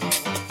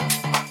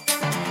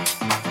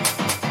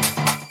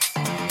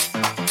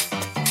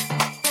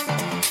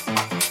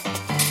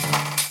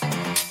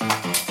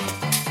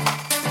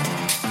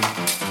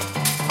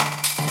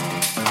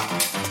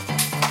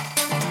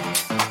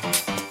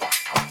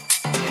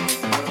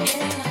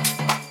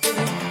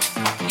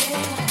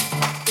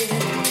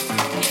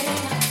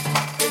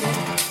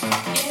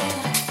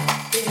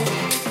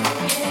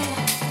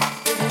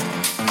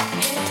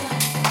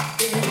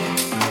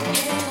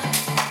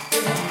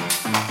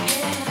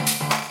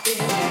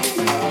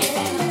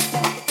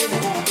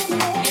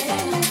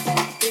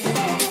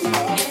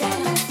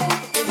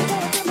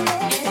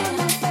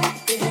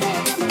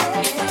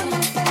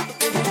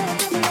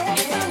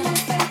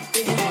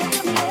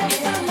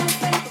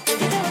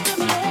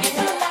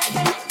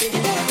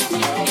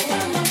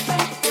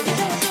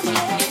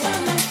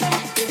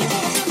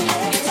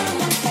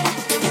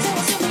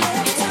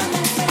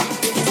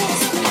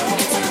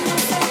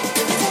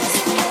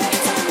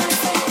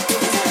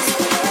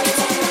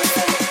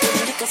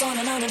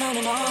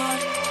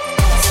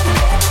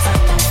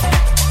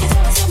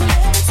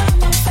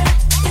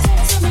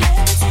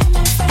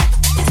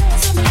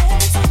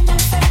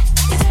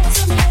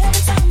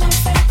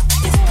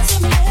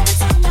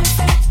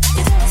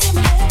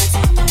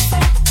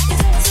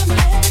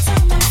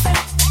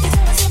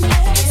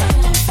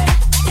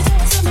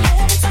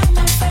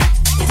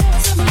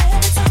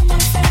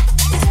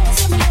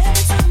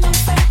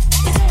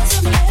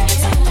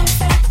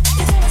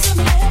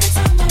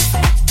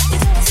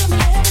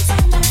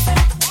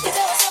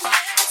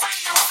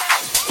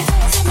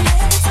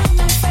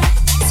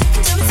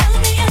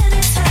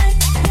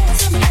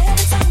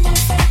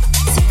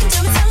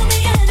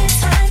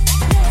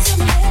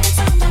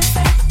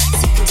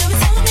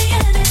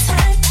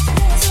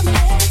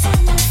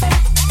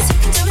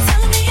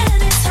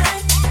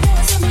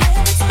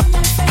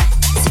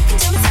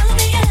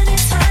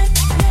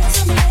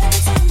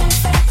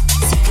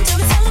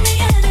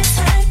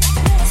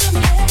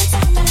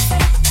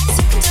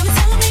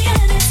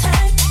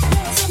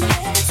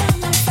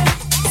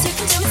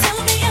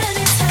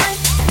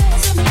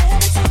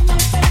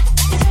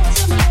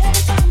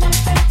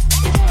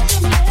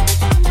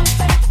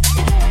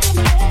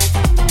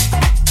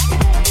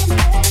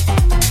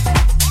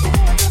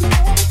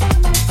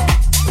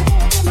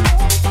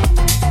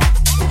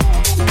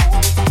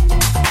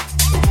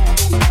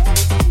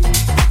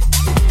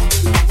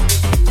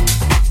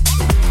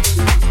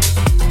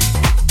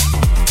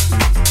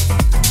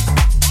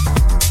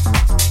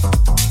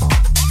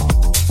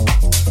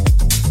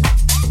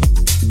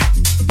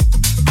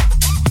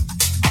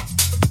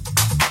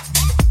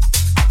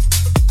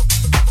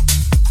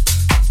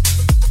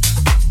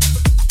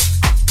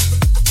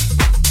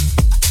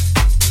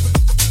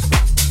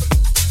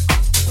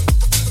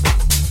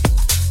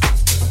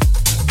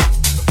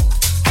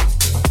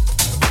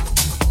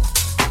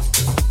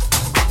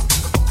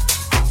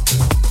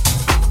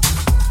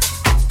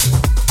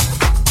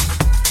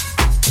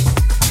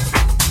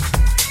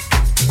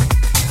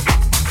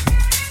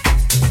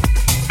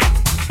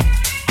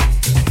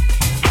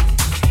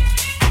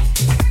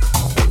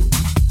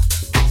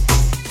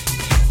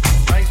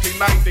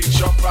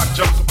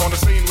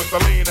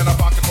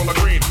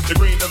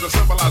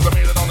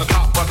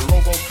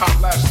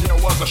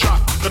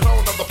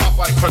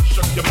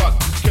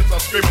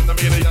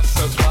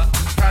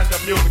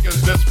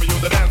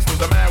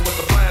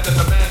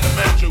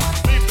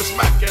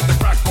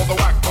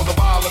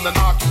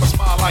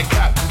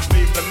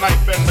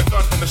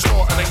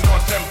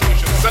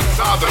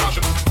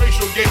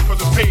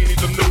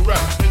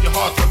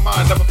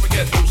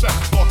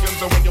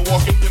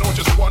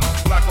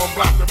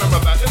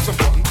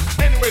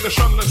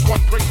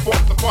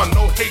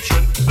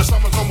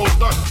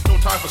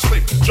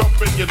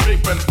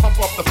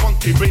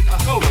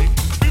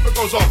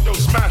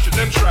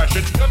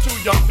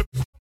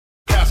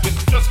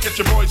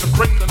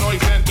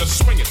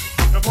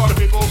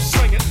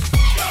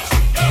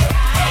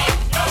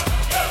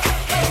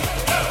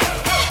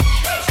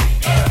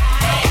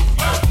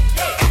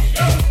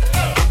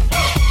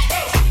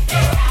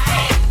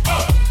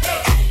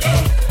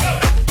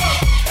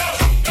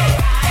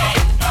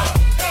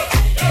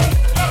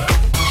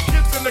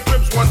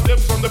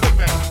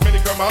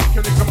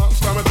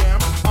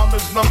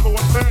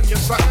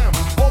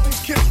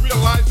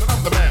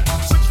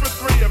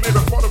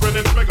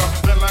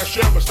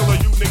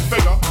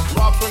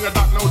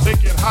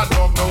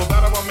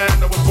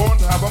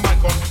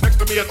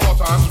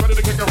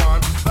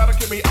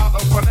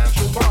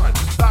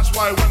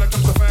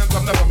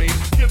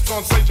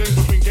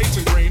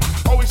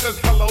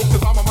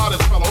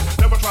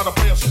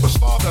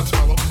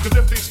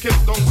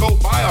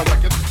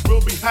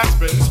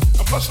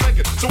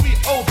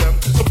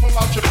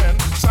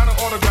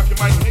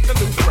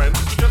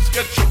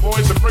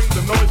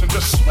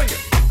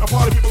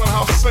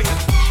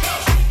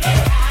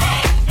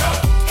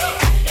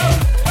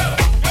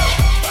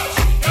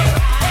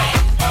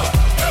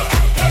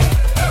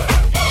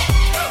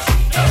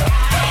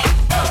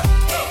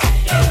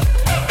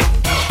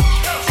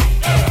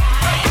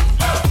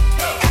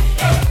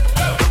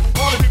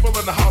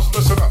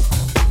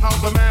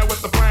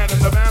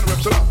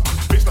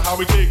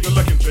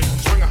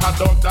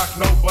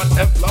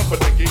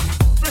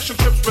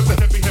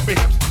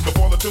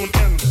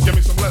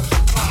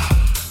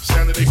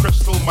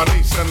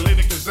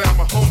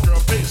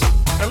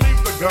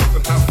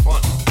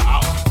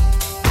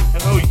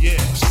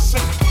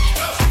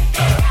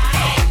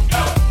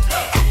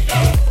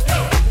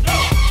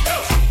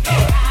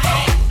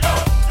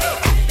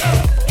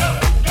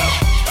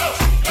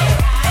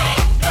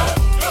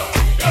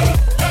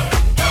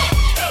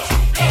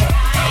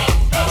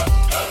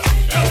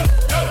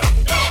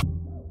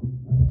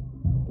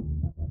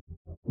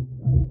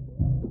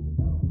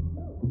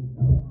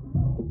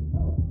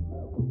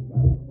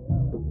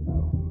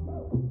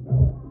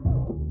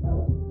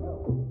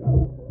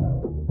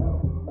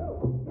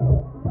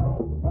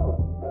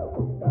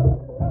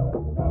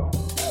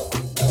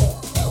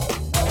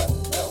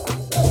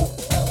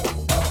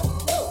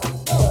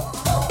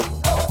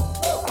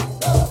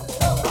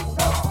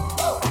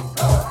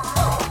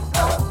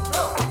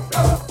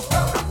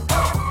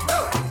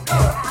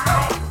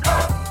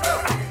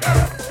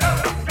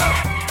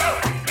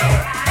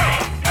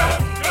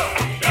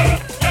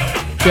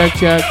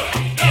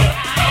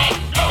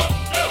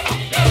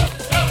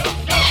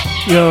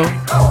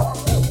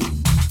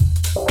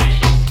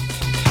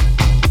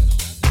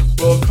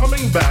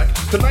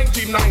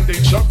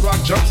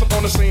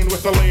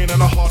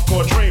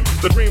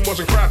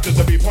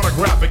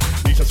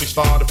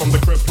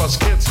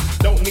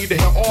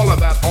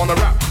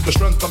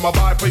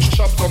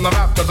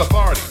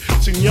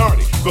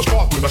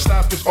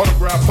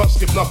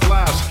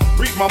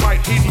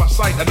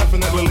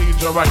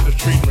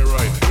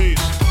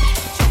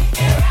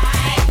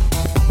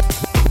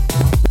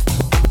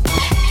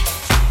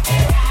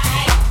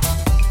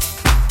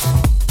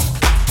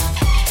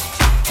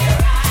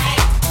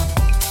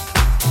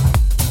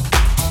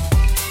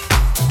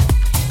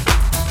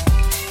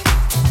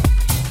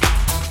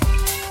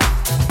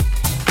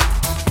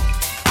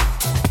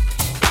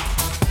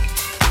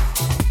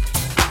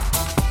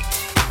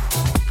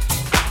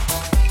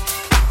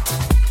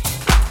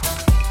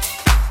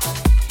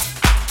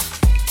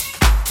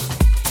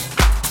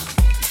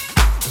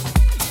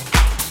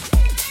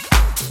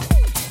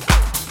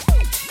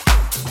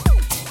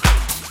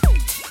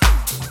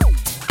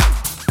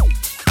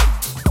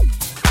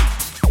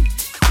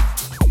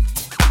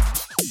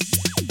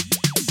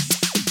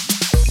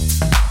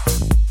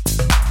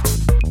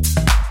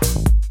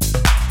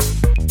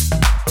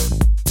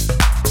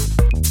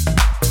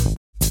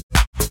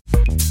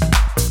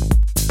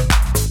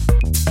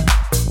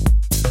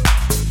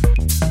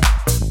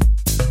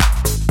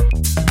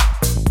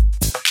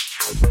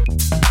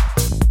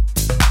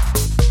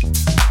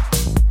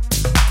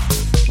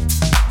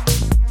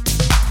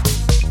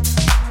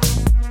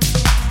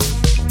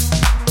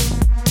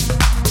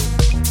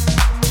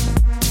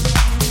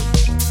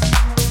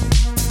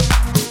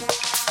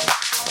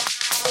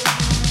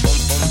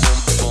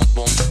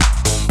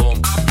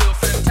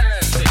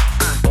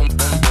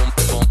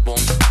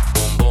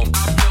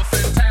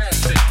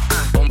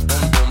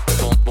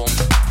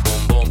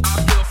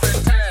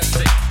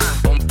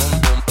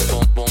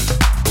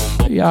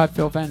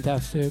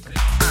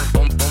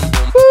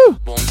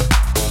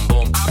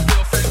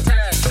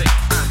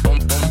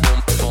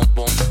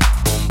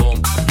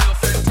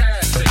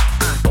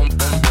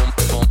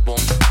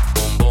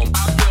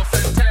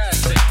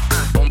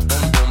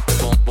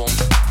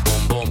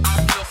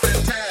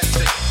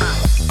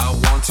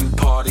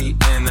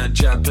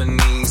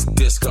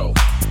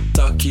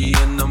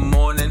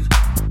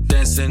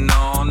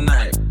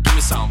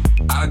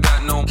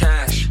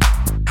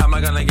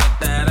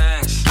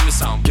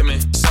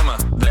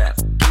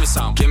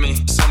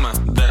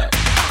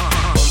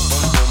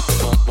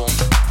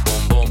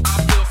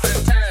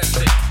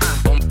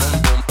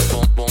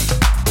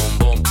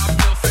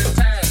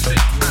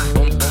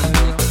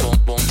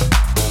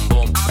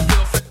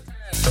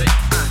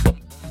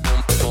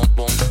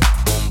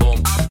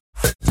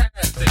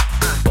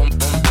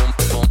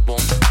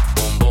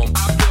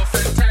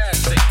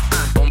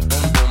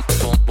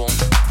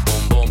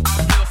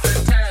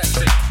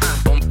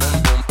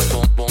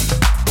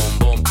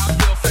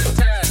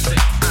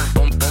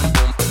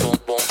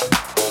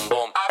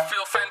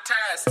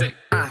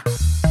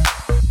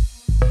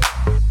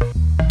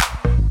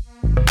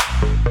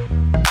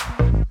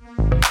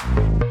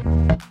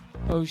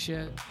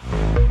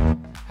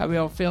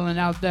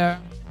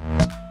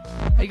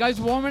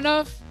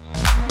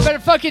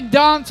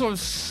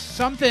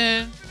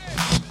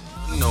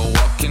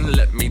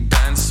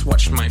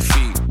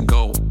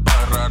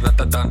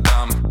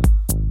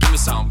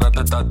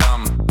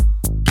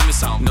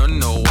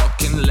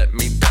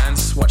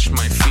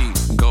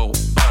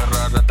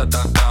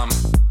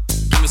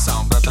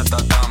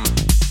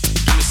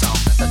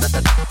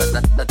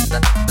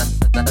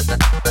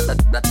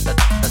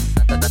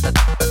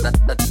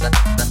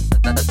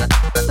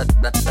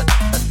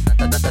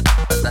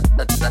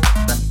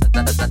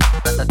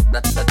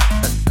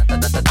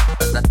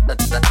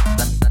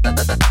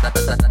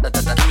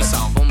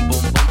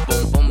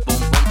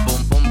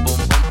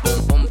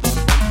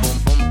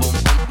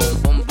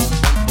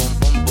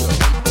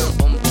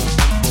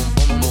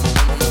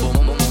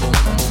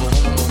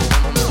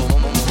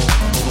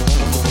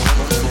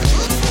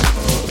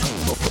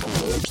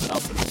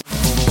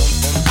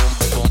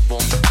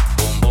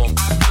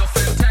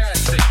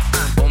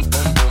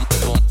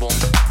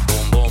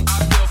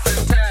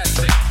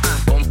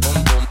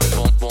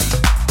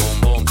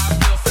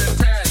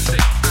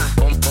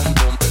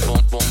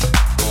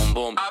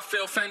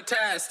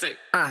 fantastic.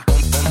 Boom,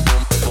 boom,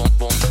 boom, boom,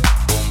 boom,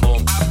 boom,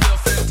 boom. I feel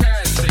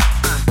fantastic.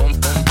 Boom,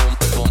 boom, boom,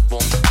 boom,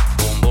 boom,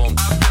 boom, boom.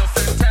 I feel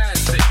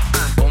fantastic.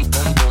 Boom,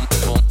 boom, boom,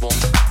 boom, boom,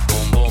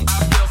 boom, boom. I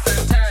feel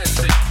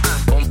fantastic.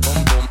 Boom, boom,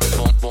 boom,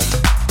 boom, boom,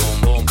 boom,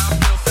 boom. I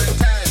feel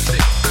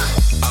fantastic.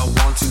 I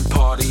want to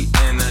party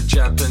in a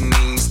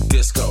Japanese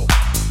disco.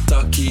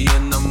 Ducky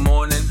in the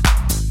morning,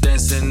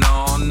 dancing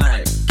all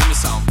night. Give me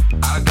some.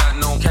 I got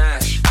no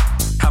cash.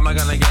 How am I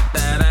gonna get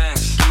that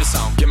ass? Give me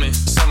some. Give me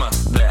some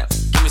of that.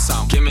 Give me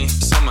some. Give me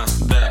some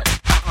of that.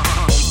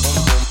 Boom, boom,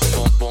 boom,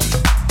 boom, boom,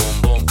 boom,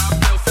 boom. I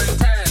feel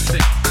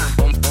fantastic.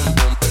 Boom, boom,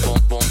 boom, boom,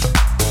 boom,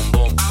 boom,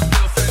 boom. I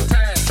feel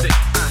fantastic.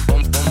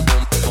 Boom, boom,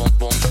 boom, boom,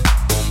 boom,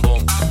 boom,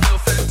 boom. I feel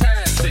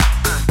fantastic.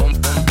 Boom,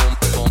 boom, boom,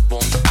 boom,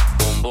 boom,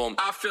 boom, boom.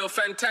 I feel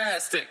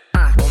fantastic.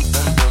 Boom, boom,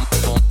 boom,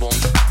 boom, boom,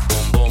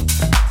 boom, boom.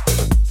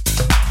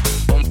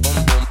 Boom, boom,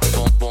 boom,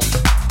 boom, boom,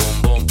 boom,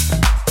 boom.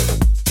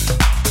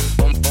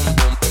 Boom, boom,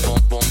 boom,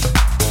 boom, boom,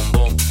 boom,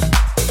 boom.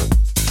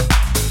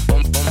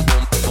 Boom, boom,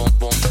 boom, boom,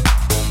 boom,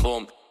 boom,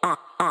 boom.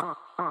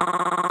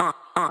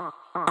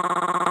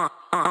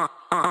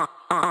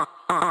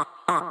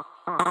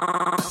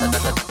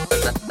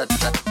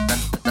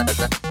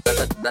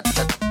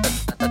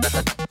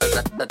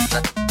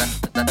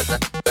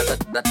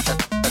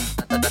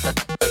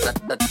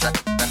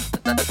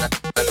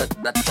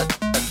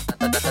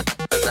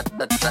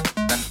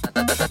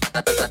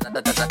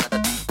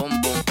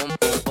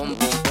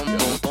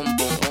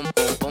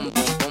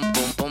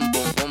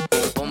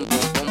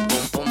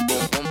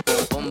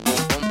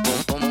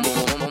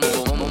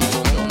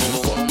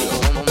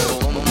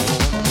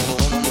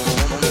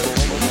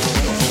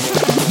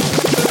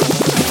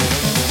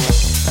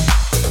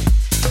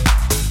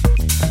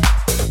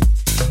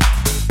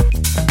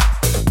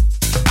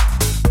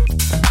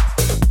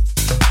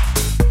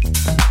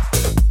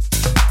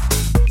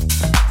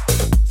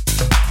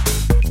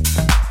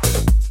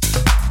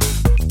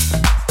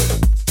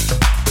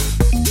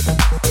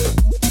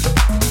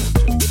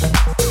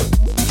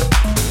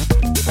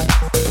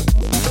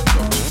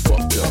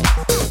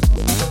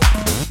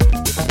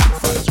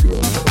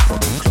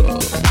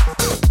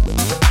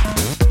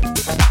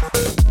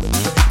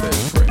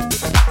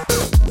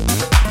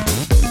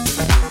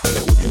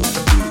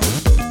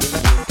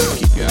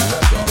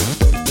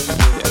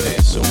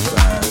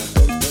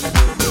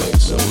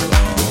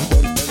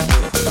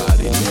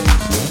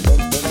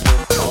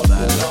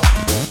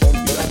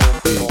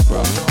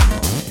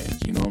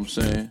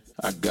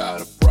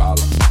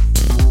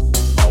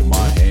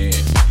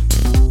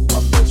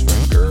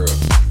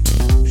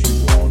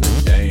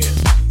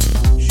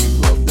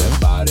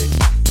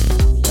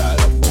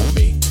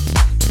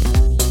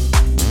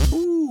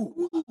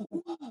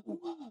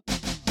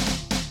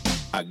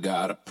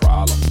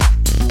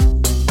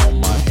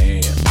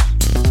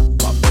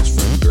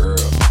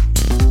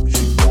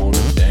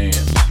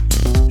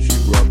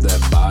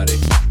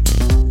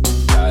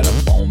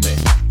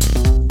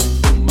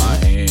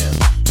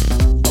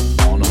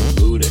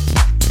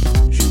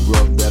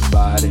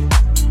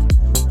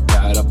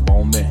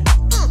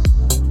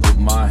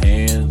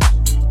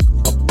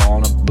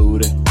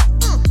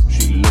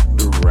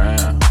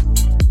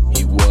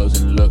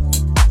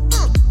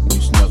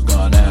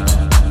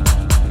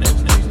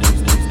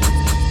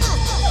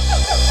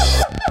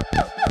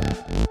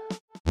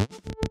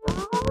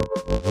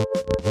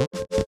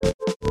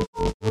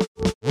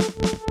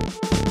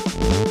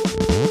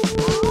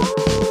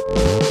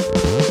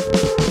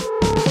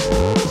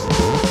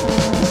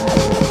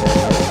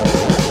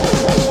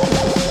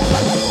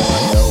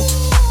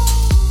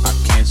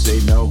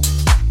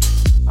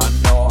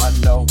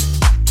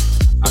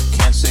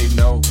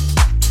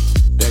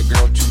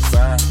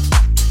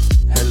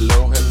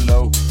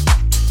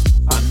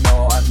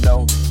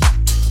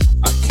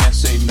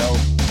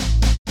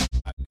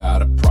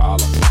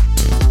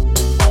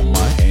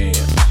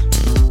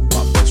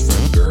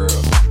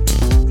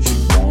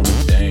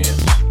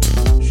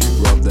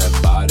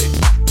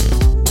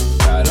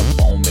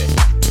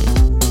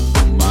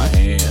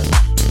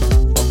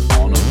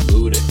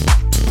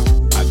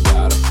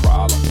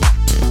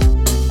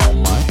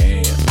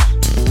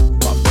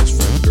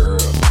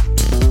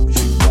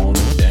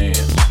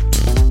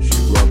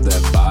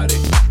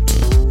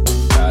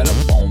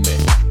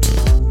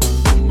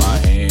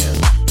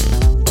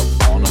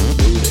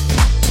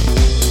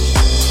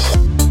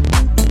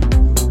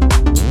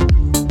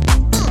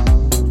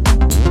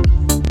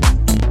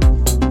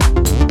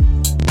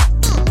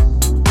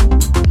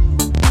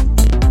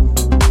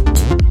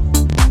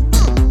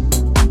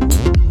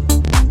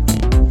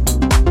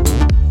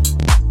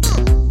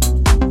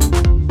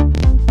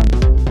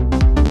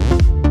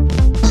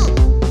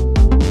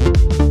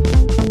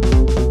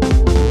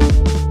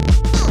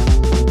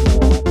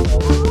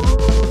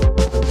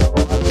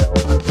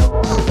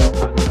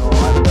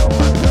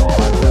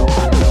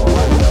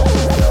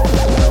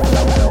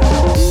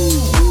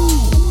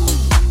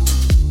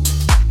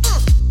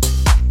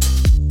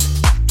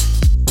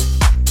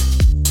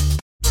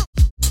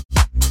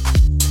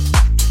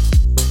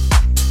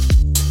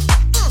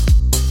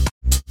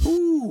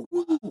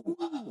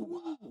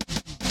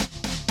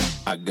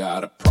 I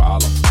got a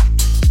problem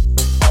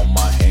on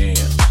my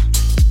hands.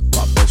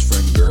 My best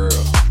friend girl,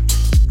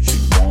 she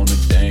wanna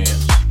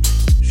dance.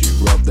 She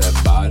rubbed that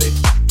body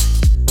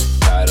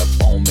tied up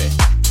on me.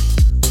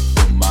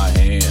 Put my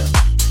hands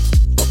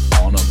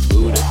up on her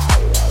booty.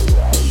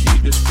 She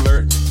just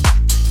flirting,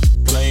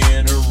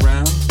 playing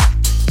around,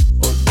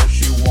 or does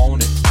she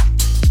want it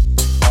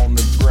on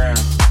the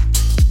ground,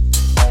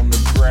 on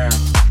the ground,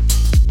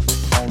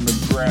 on the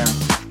ground,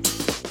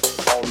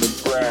 on the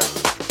ground?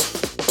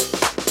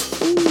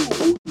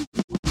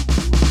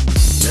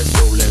 Let's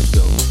go, let's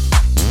go.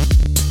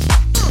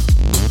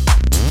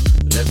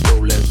 Let's go,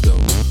 let's go.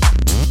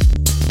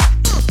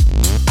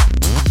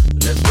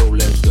 Let's go,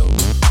 let's go.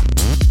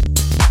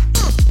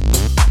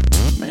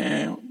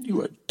 Man,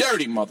 you a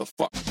dirty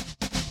motherfucker.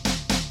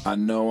 I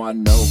know, I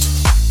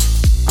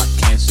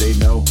can't say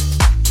no.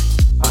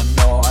 I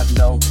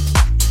know,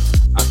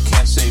 I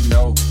can't say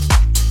no.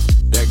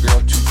 That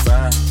girl too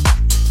fine.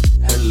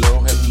 Hello,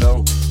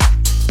 hello.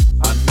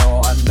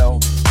 I know,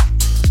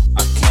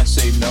 I can't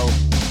say no.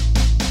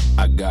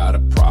 I got a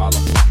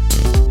problem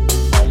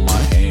on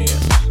my hands.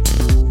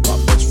 My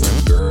best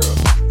friend girl,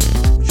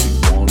 she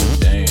wanna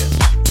dance.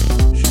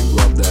 She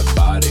rubbed that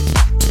body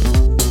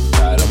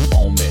tied up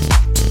on me.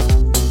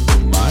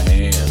 Put my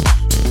hands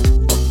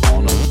up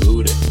on her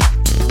booty.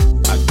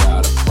 I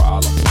got a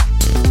problem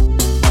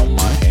on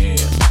my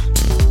hands.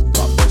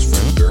 My best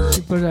friend girl,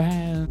 She put her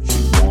hand, she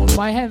wanna,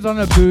 my hands on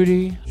her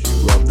booty. she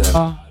rubbed that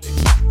body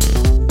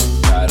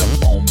tied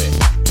up on me.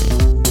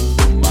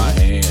 Put my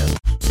hands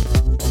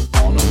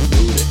on her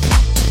booty.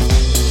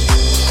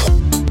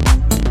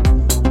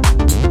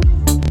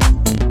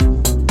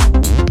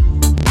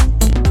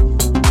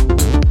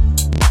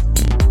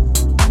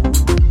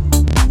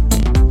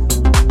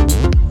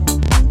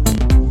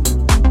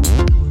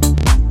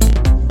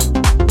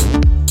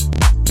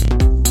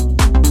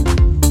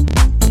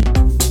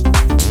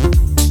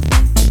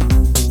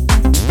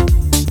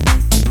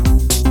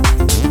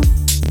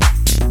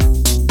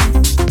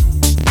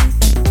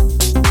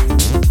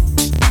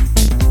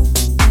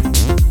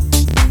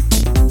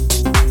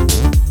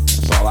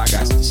 That's all I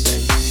got to say.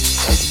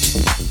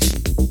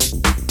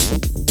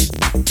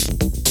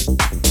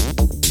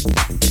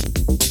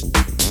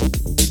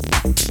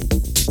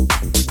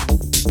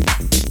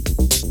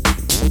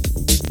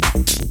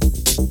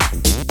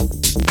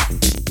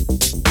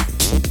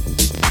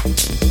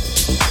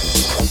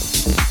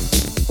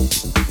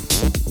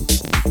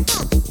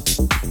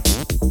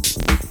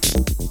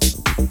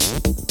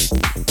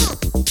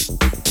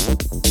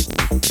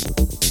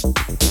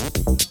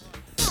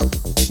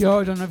 Yo,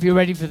 I don't know if you're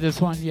ready for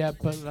this one yet,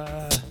 but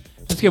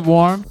let's get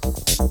warm.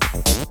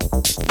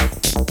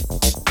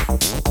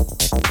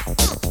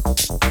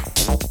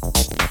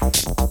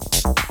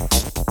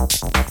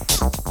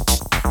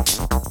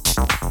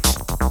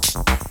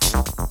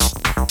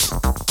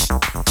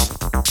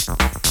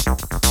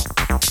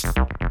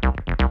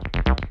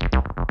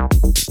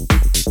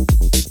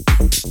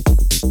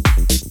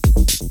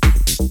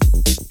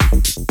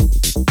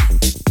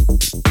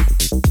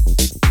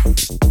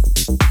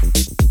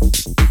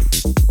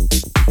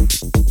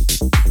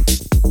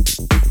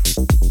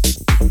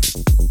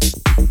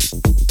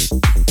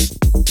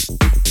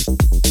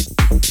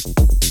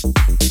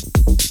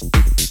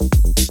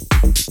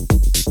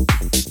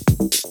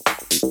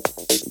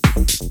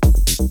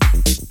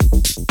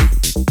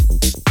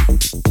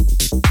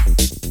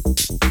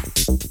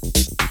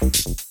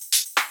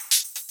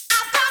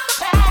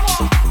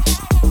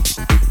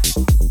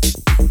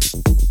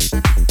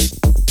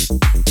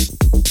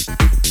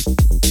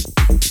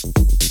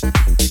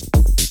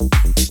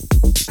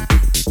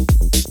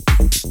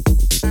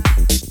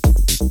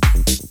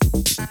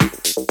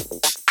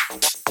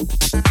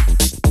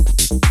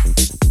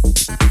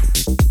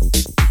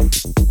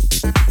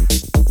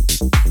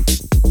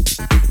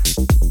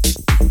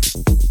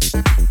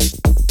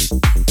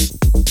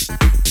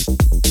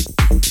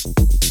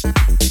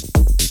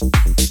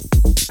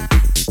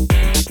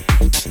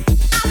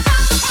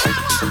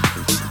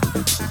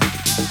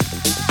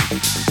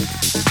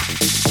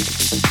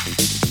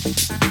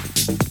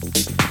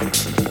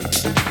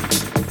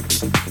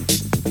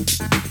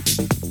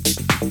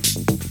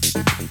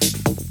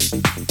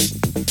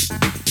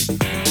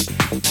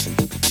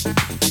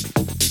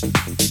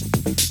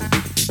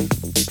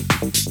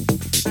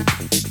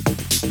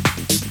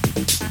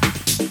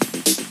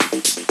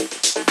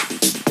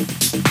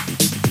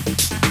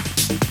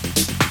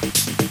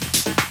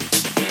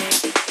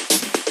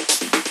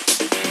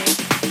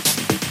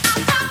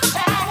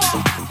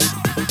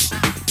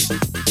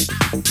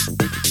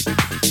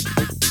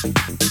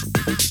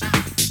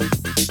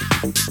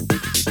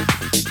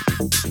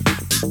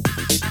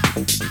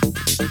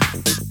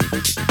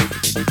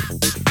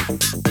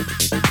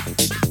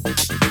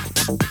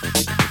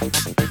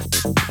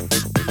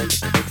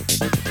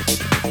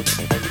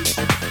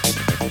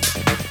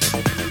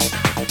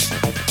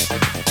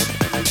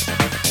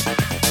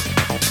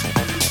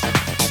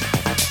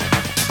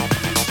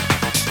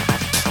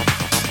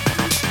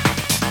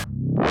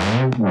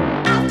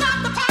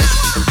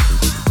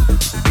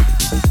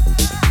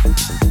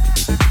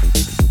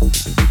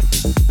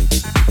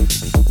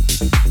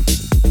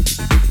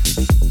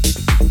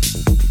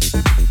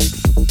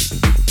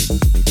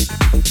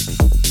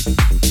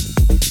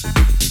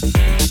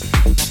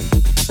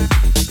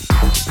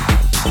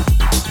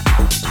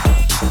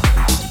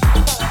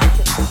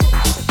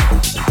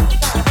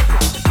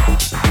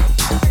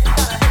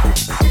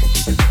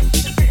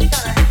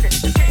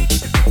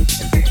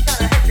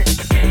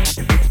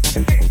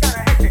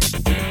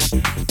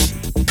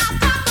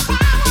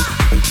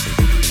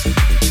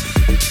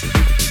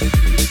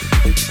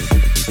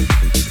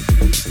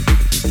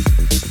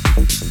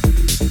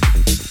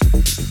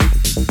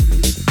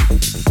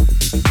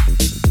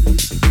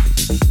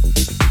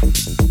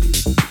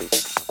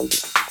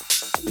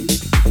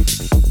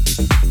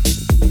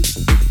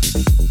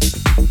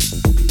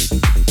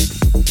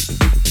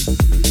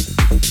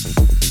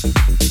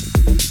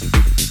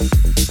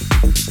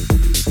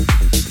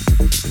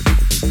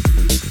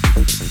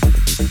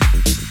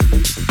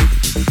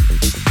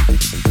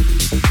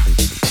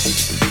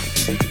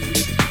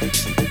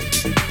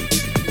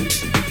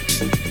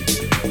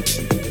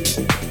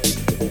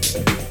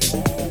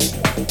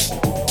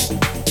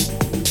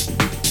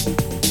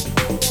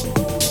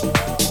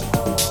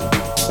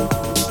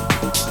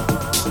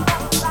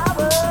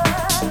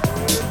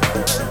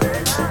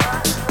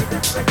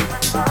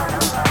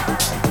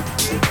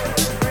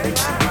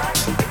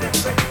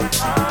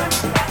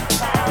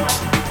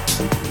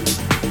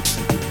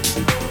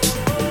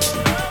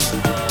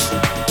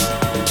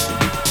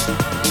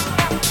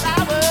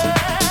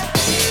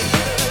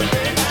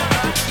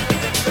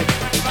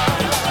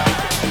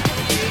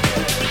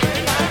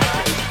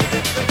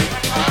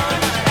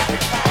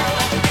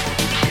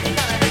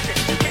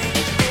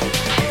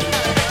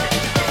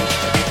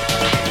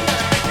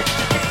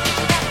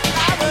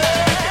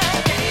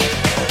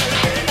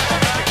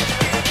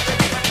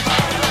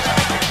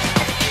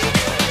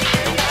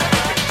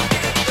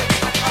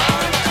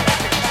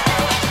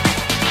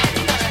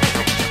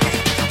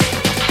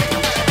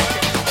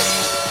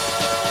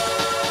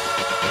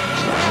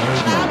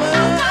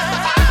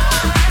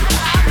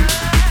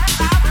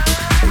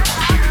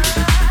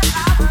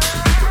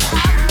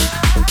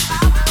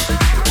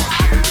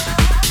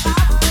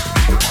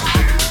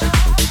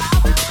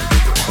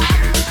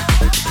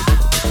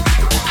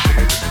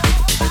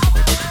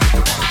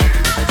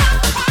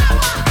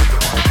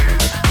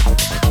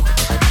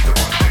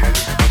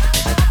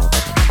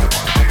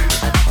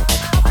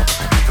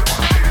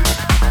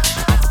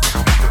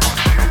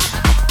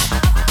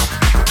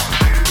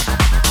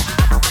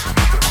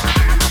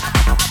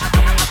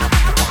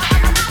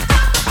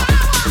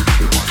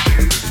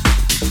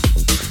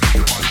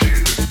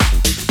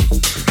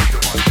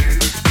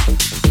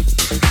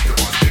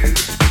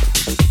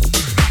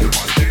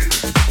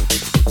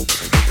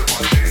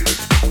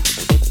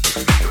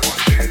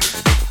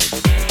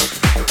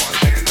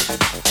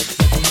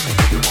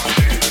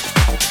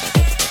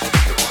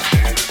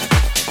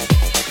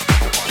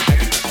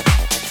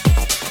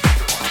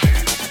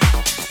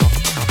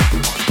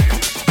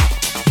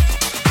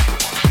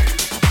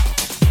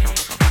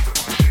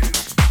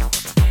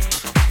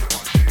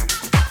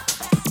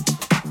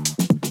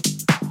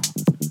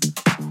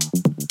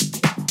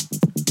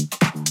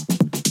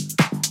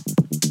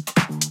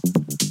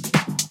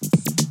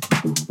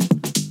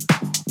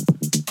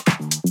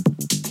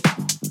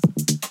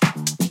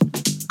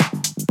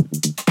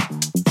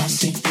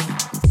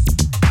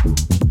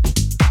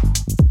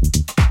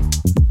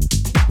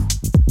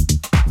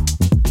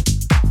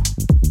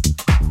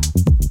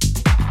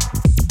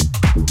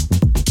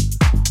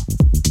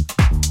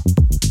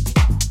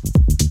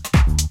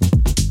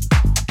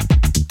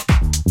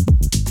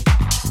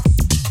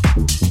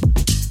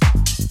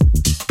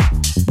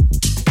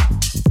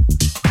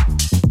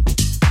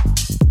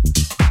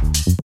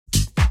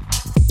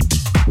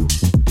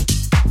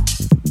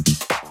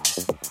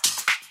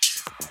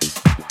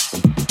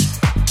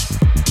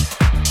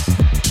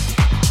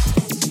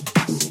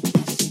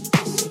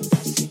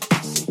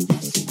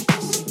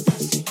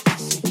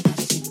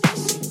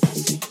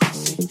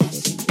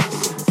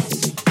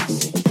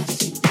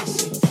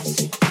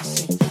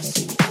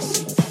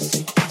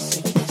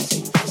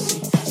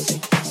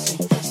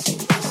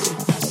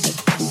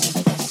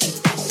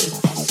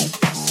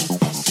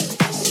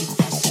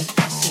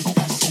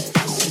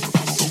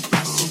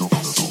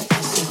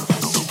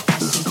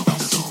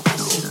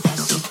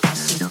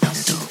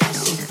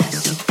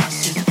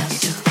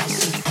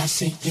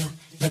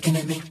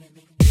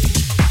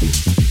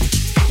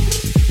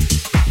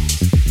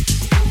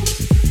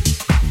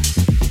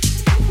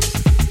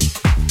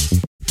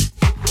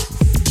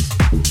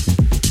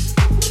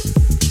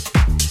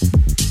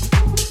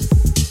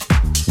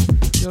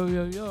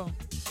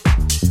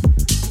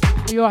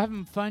 you all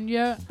having fun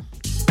yet?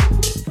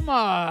 Come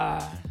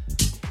on.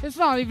 It's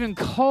not even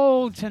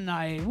cold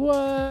tonight.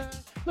 What?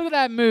 Look at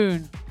that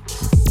moon.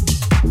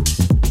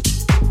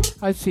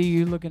 I see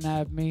you looking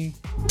at me.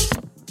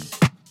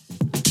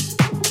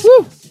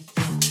 Woo!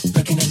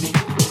 Looking at me.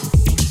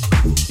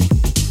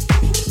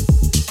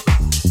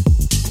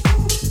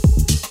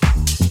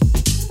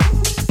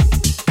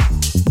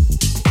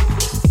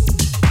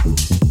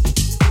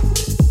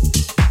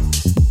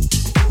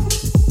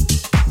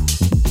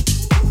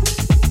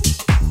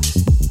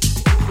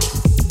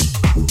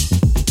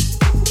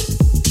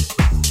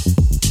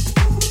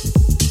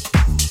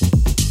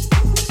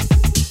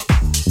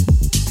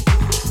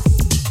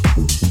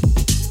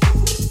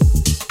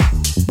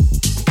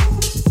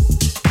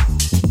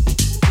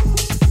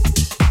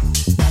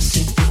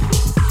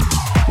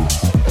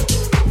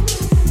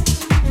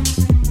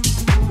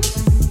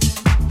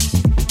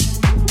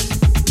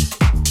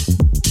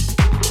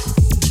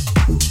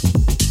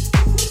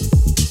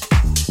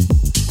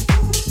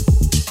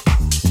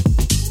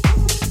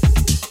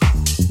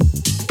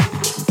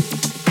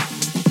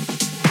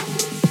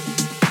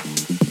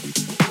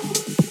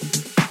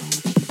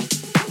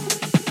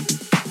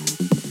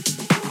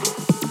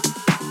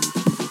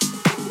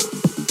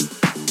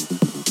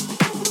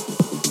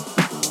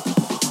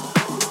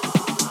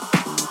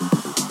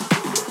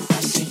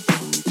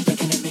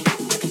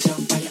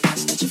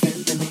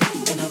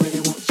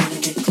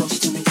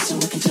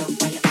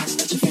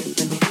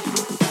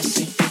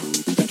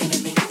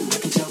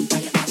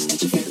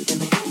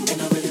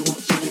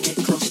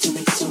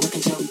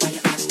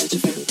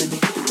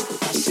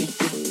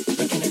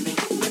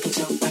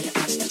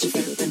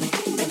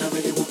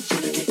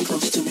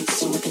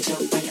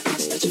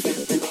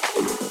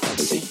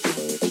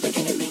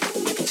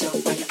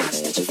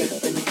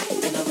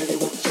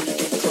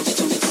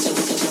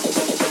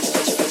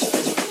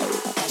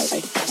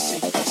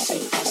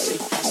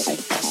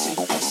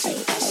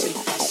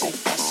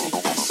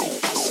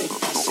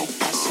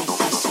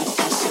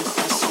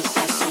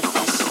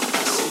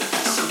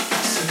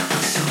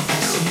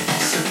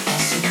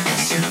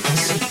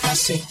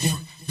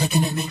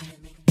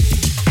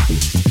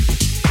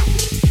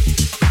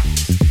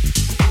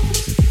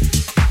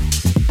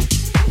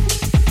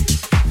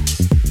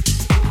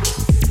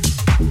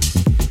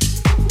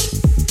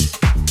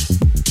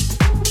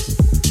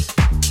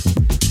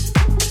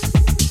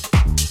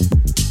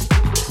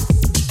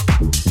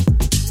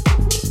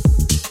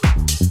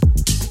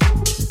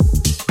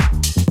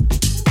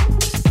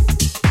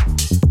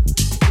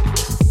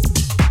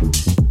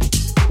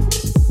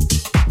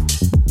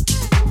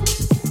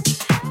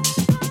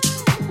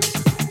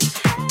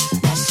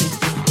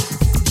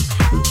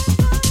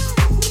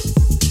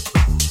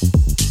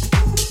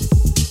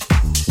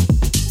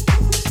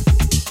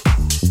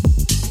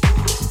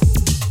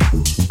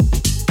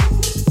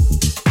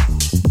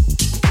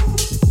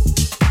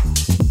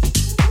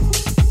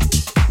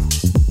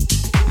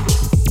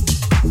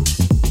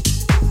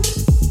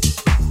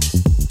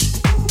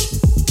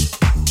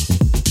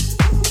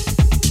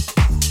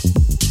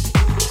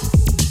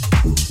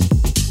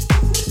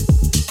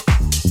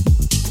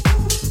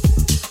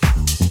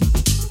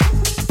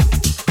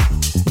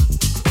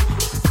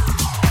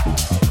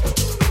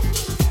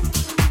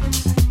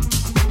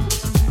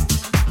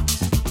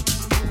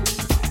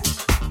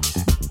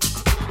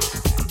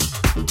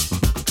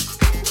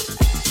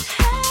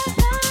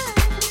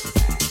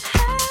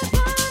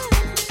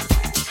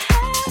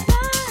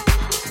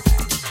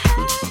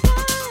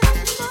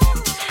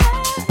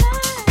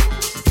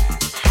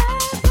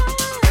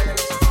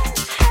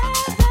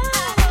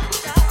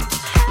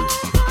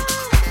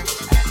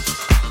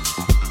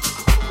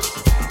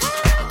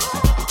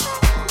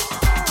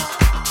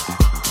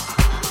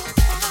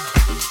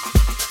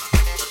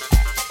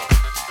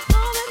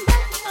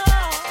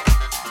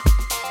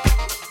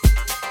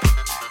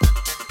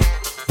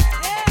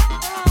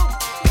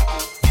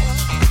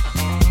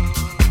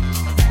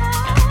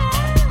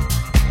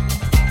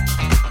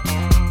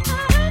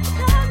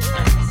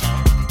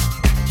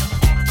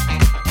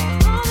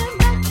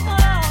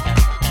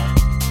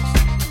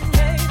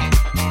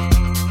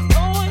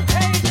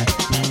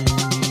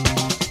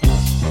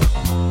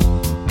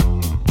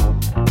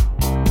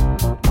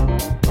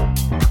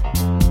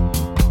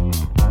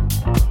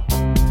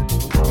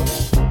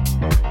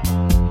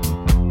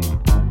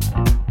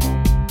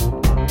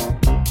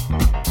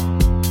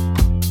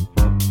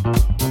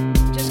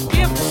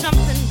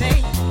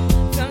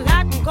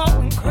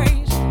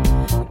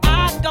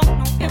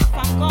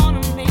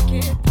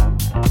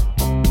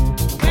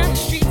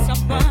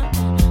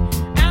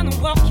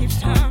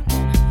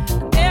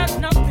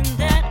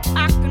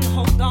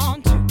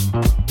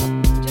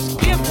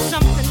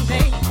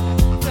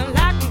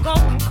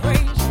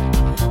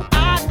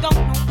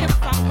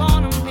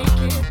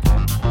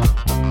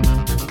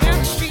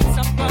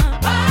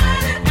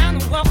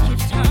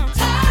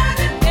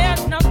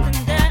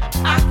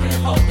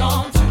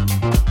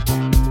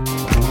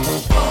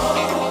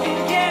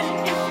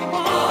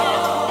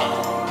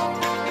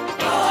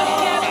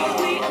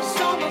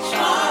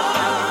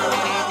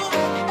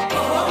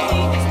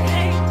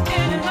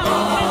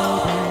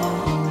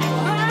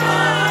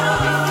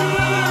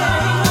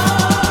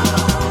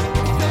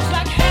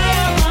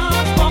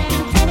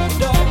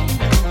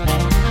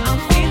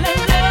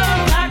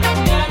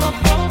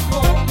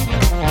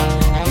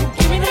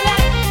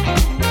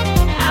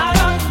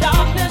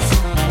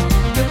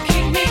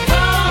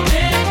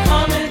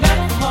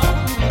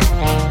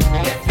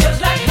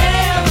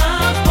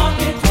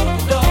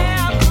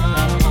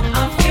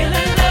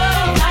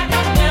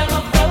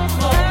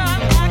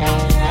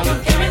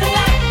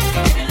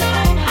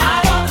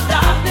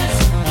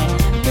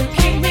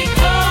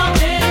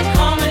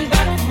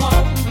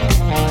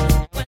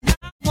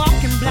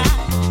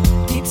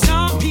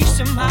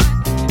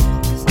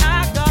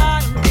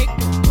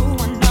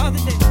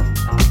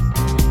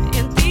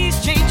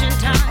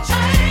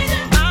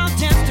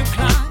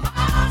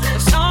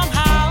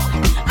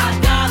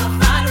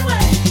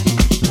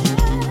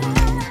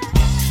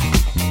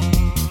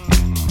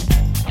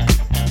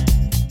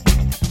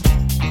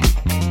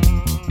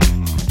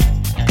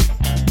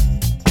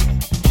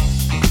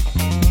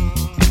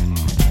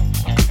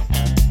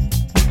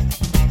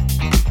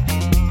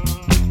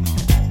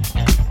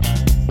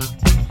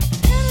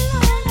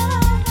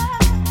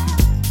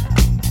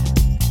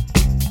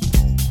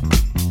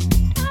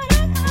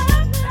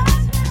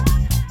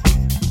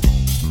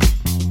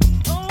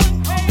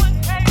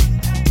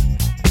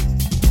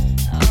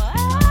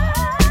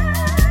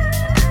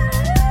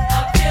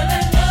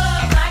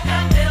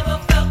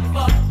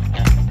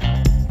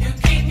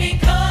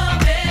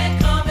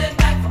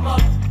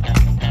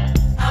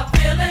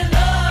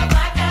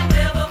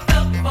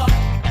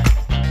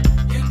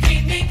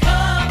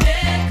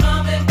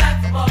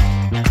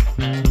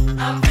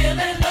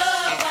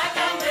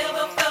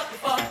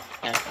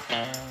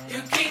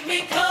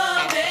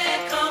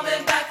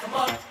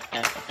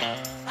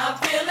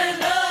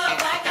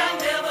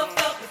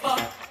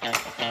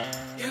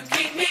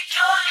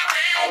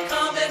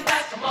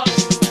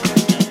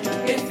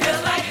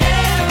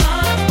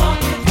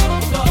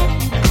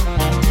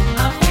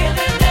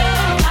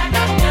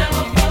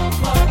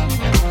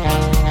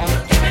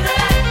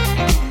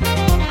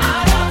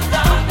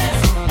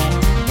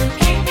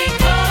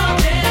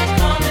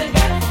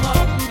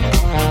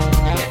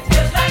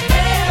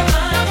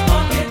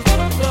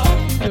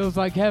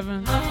 like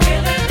heaven.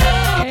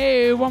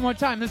 Hey, one more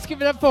time. Let's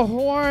give it up for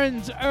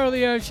Horns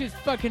earlier. She's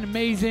fucking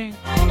amazing.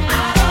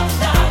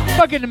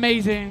 Fucking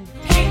amazing.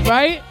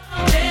 Right?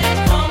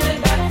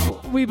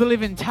 We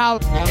believe in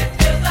talent.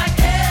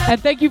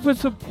 And thank you for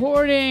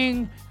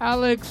supporting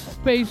Alex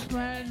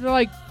Spaceman. They're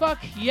like, fuck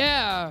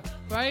yeah.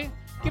 Right?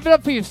 Give it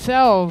up for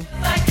yourself.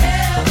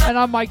 And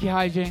I'm Mikey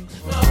Hijinks.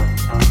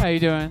 How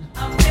you doing?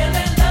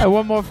 Hey,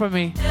 one more from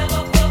me.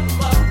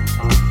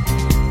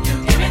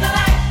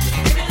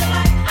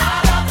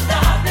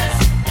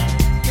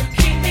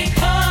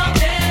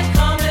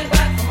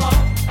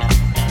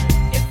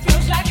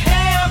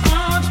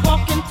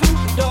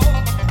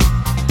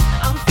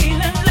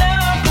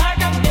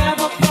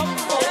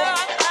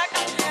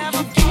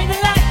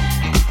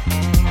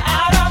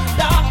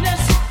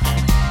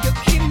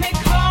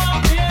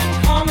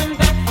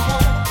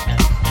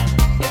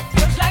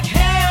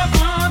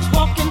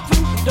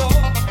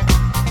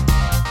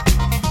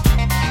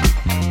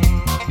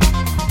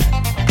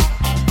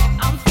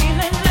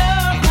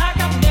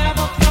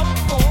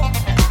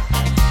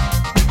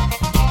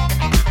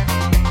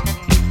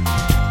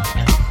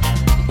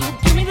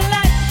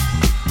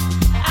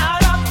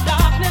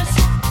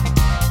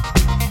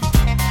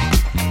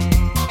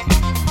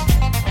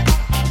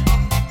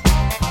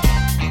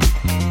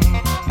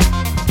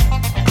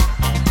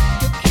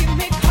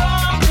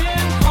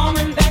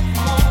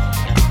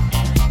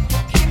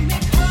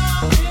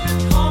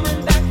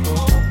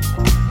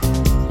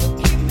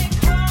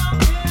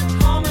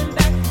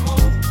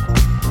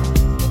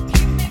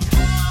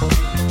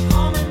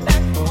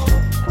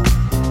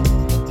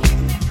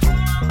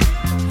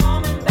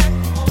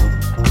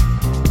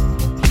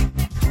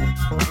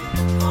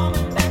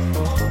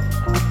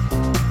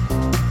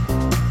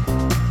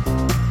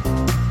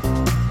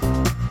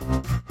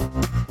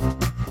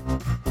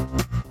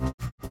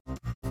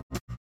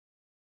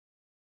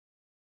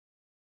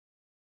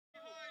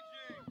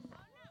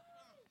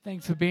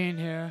 Thanks for being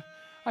here.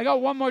 I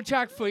got one more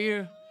track for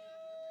you.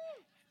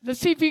 Let's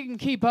see if you can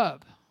keep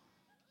up.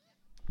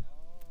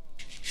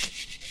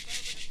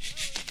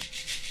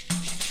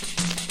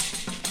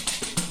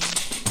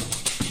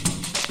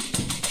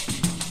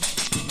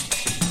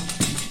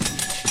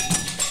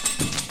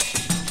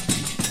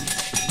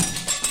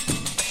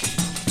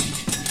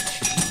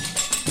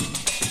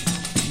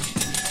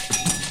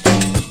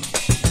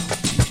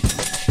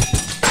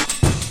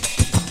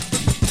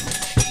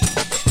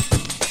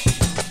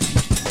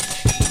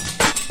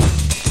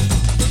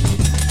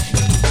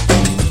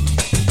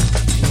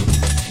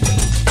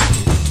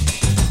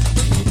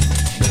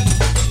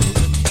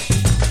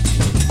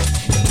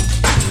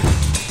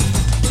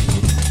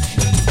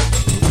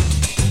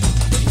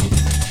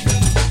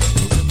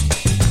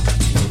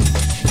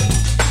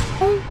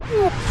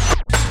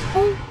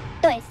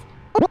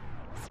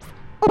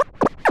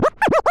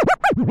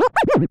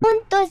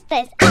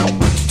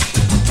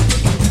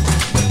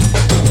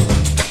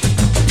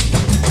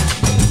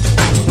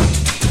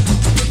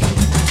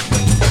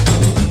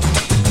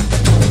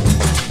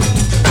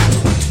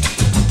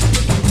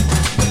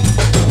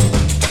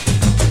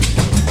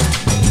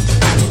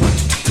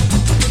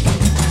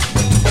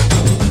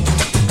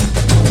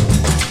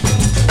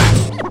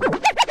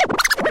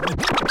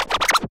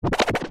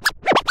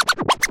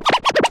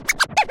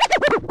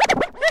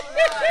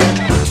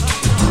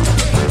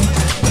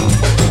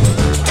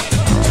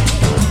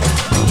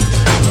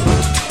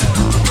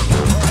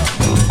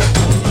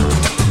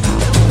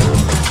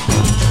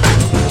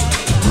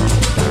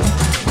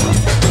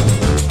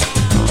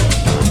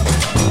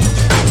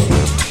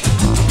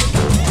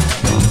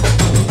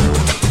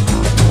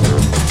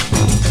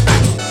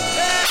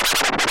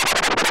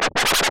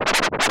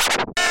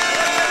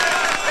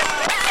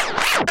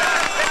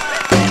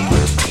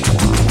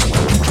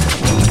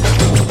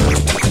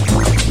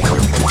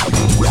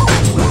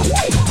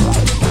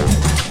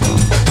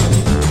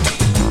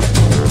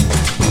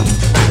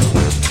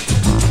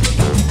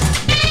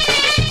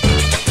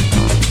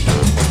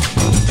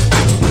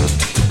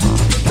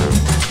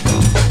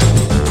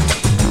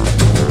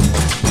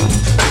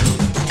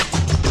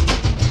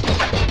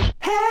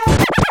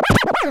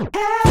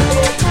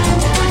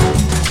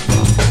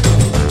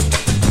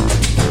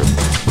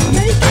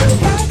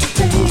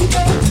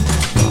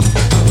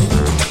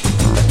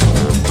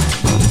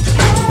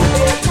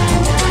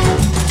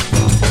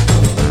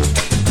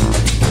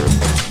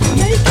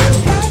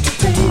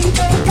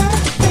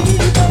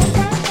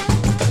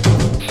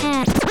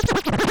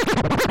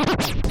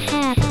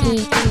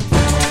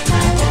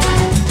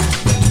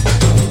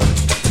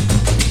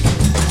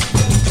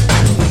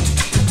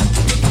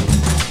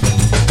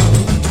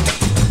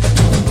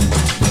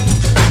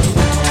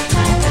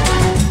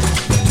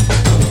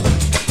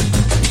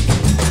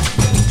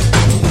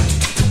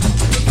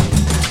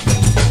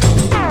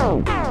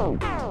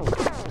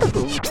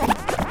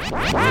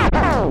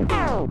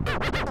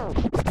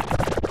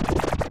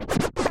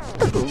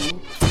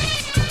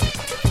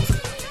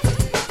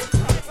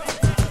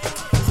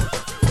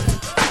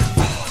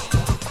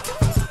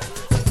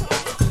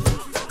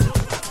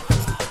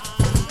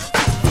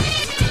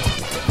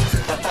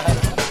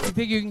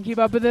 keep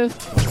up with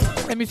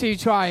this? Let me see you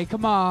try.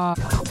 Come on.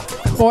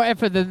 More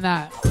effort than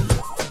that.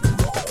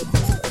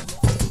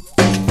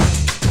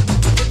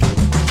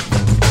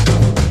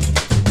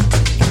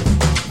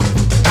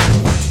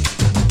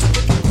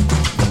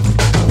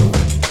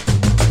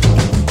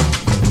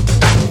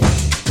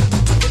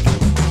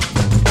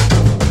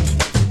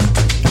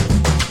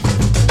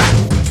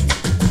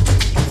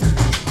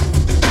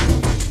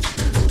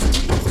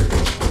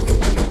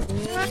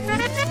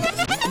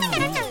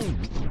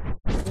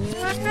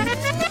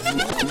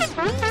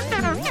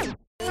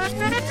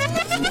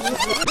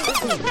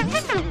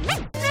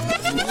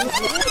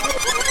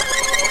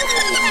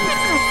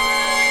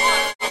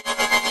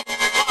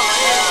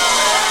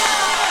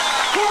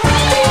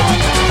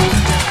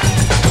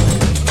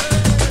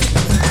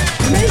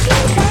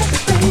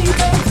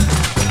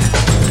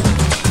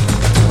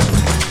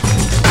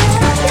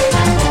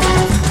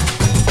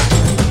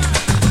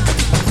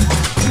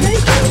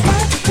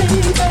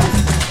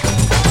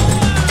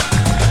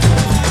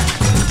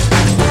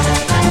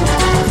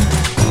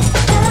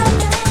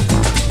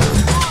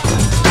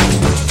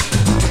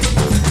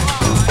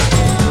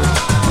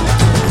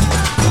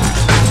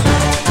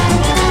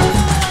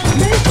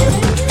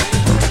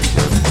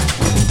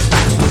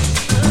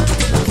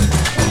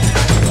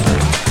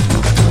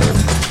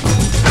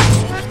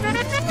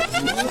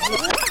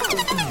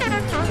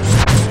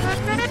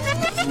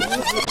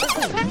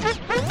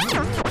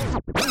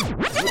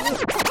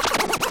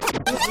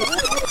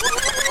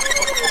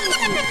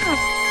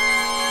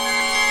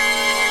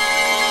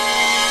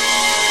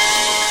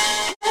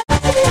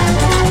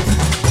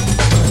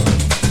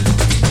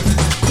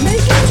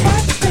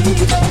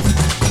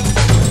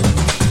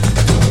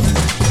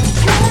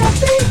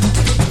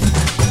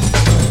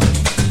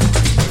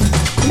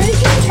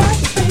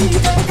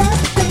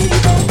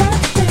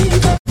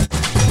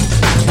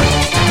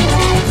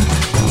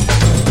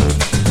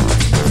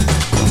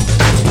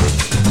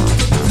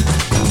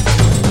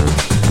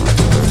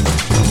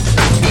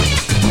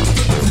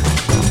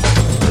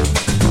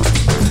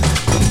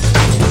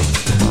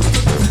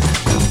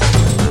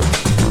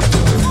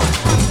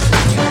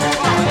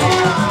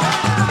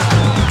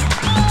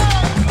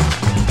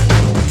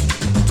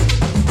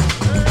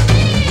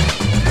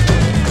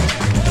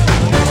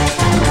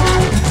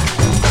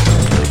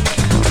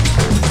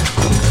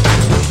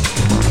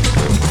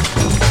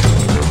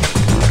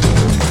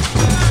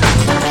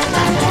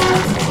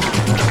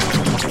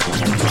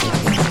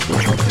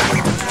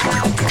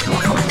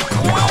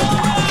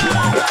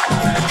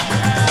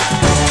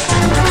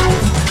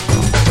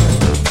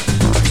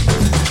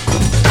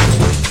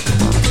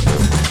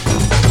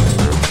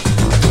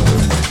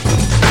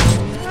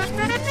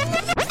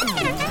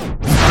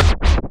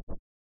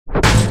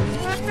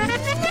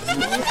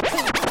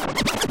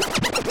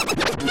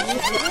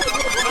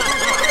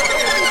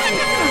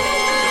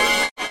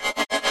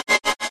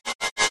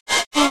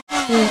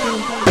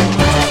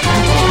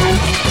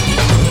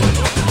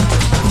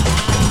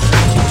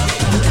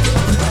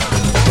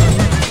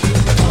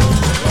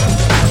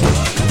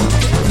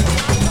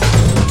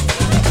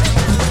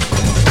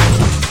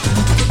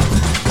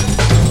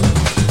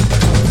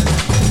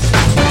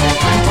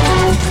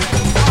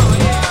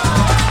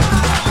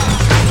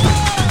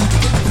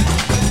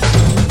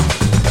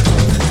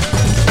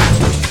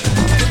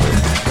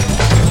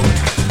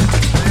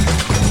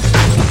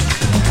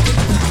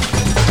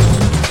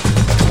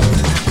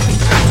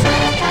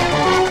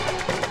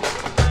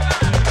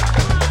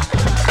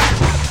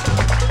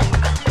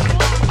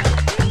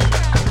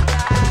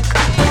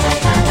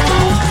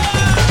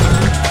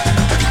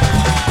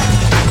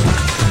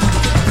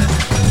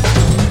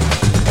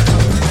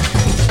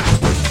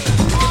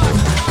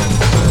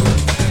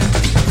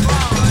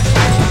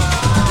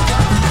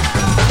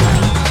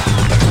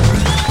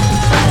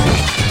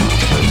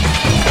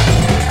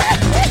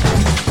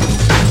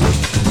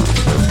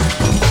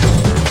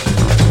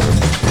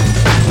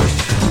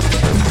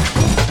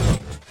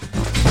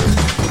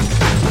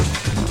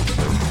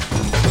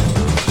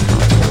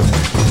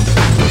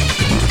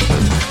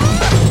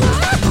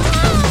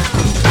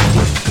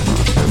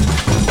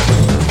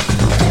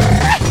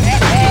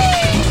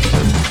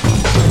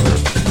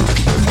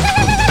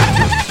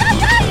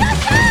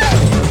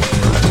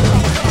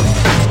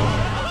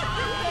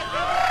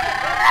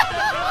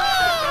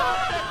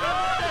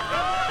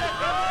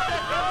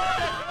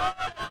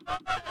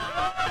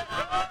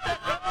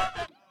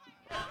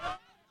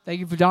 Thank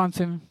you for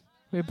dancing.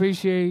 We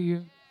appreciate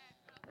you.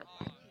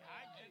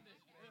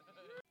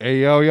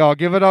 Hey, yo, y'all,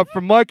 give it up for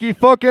Mikey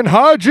fucking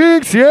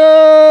Hijinks,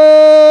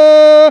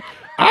 yeah!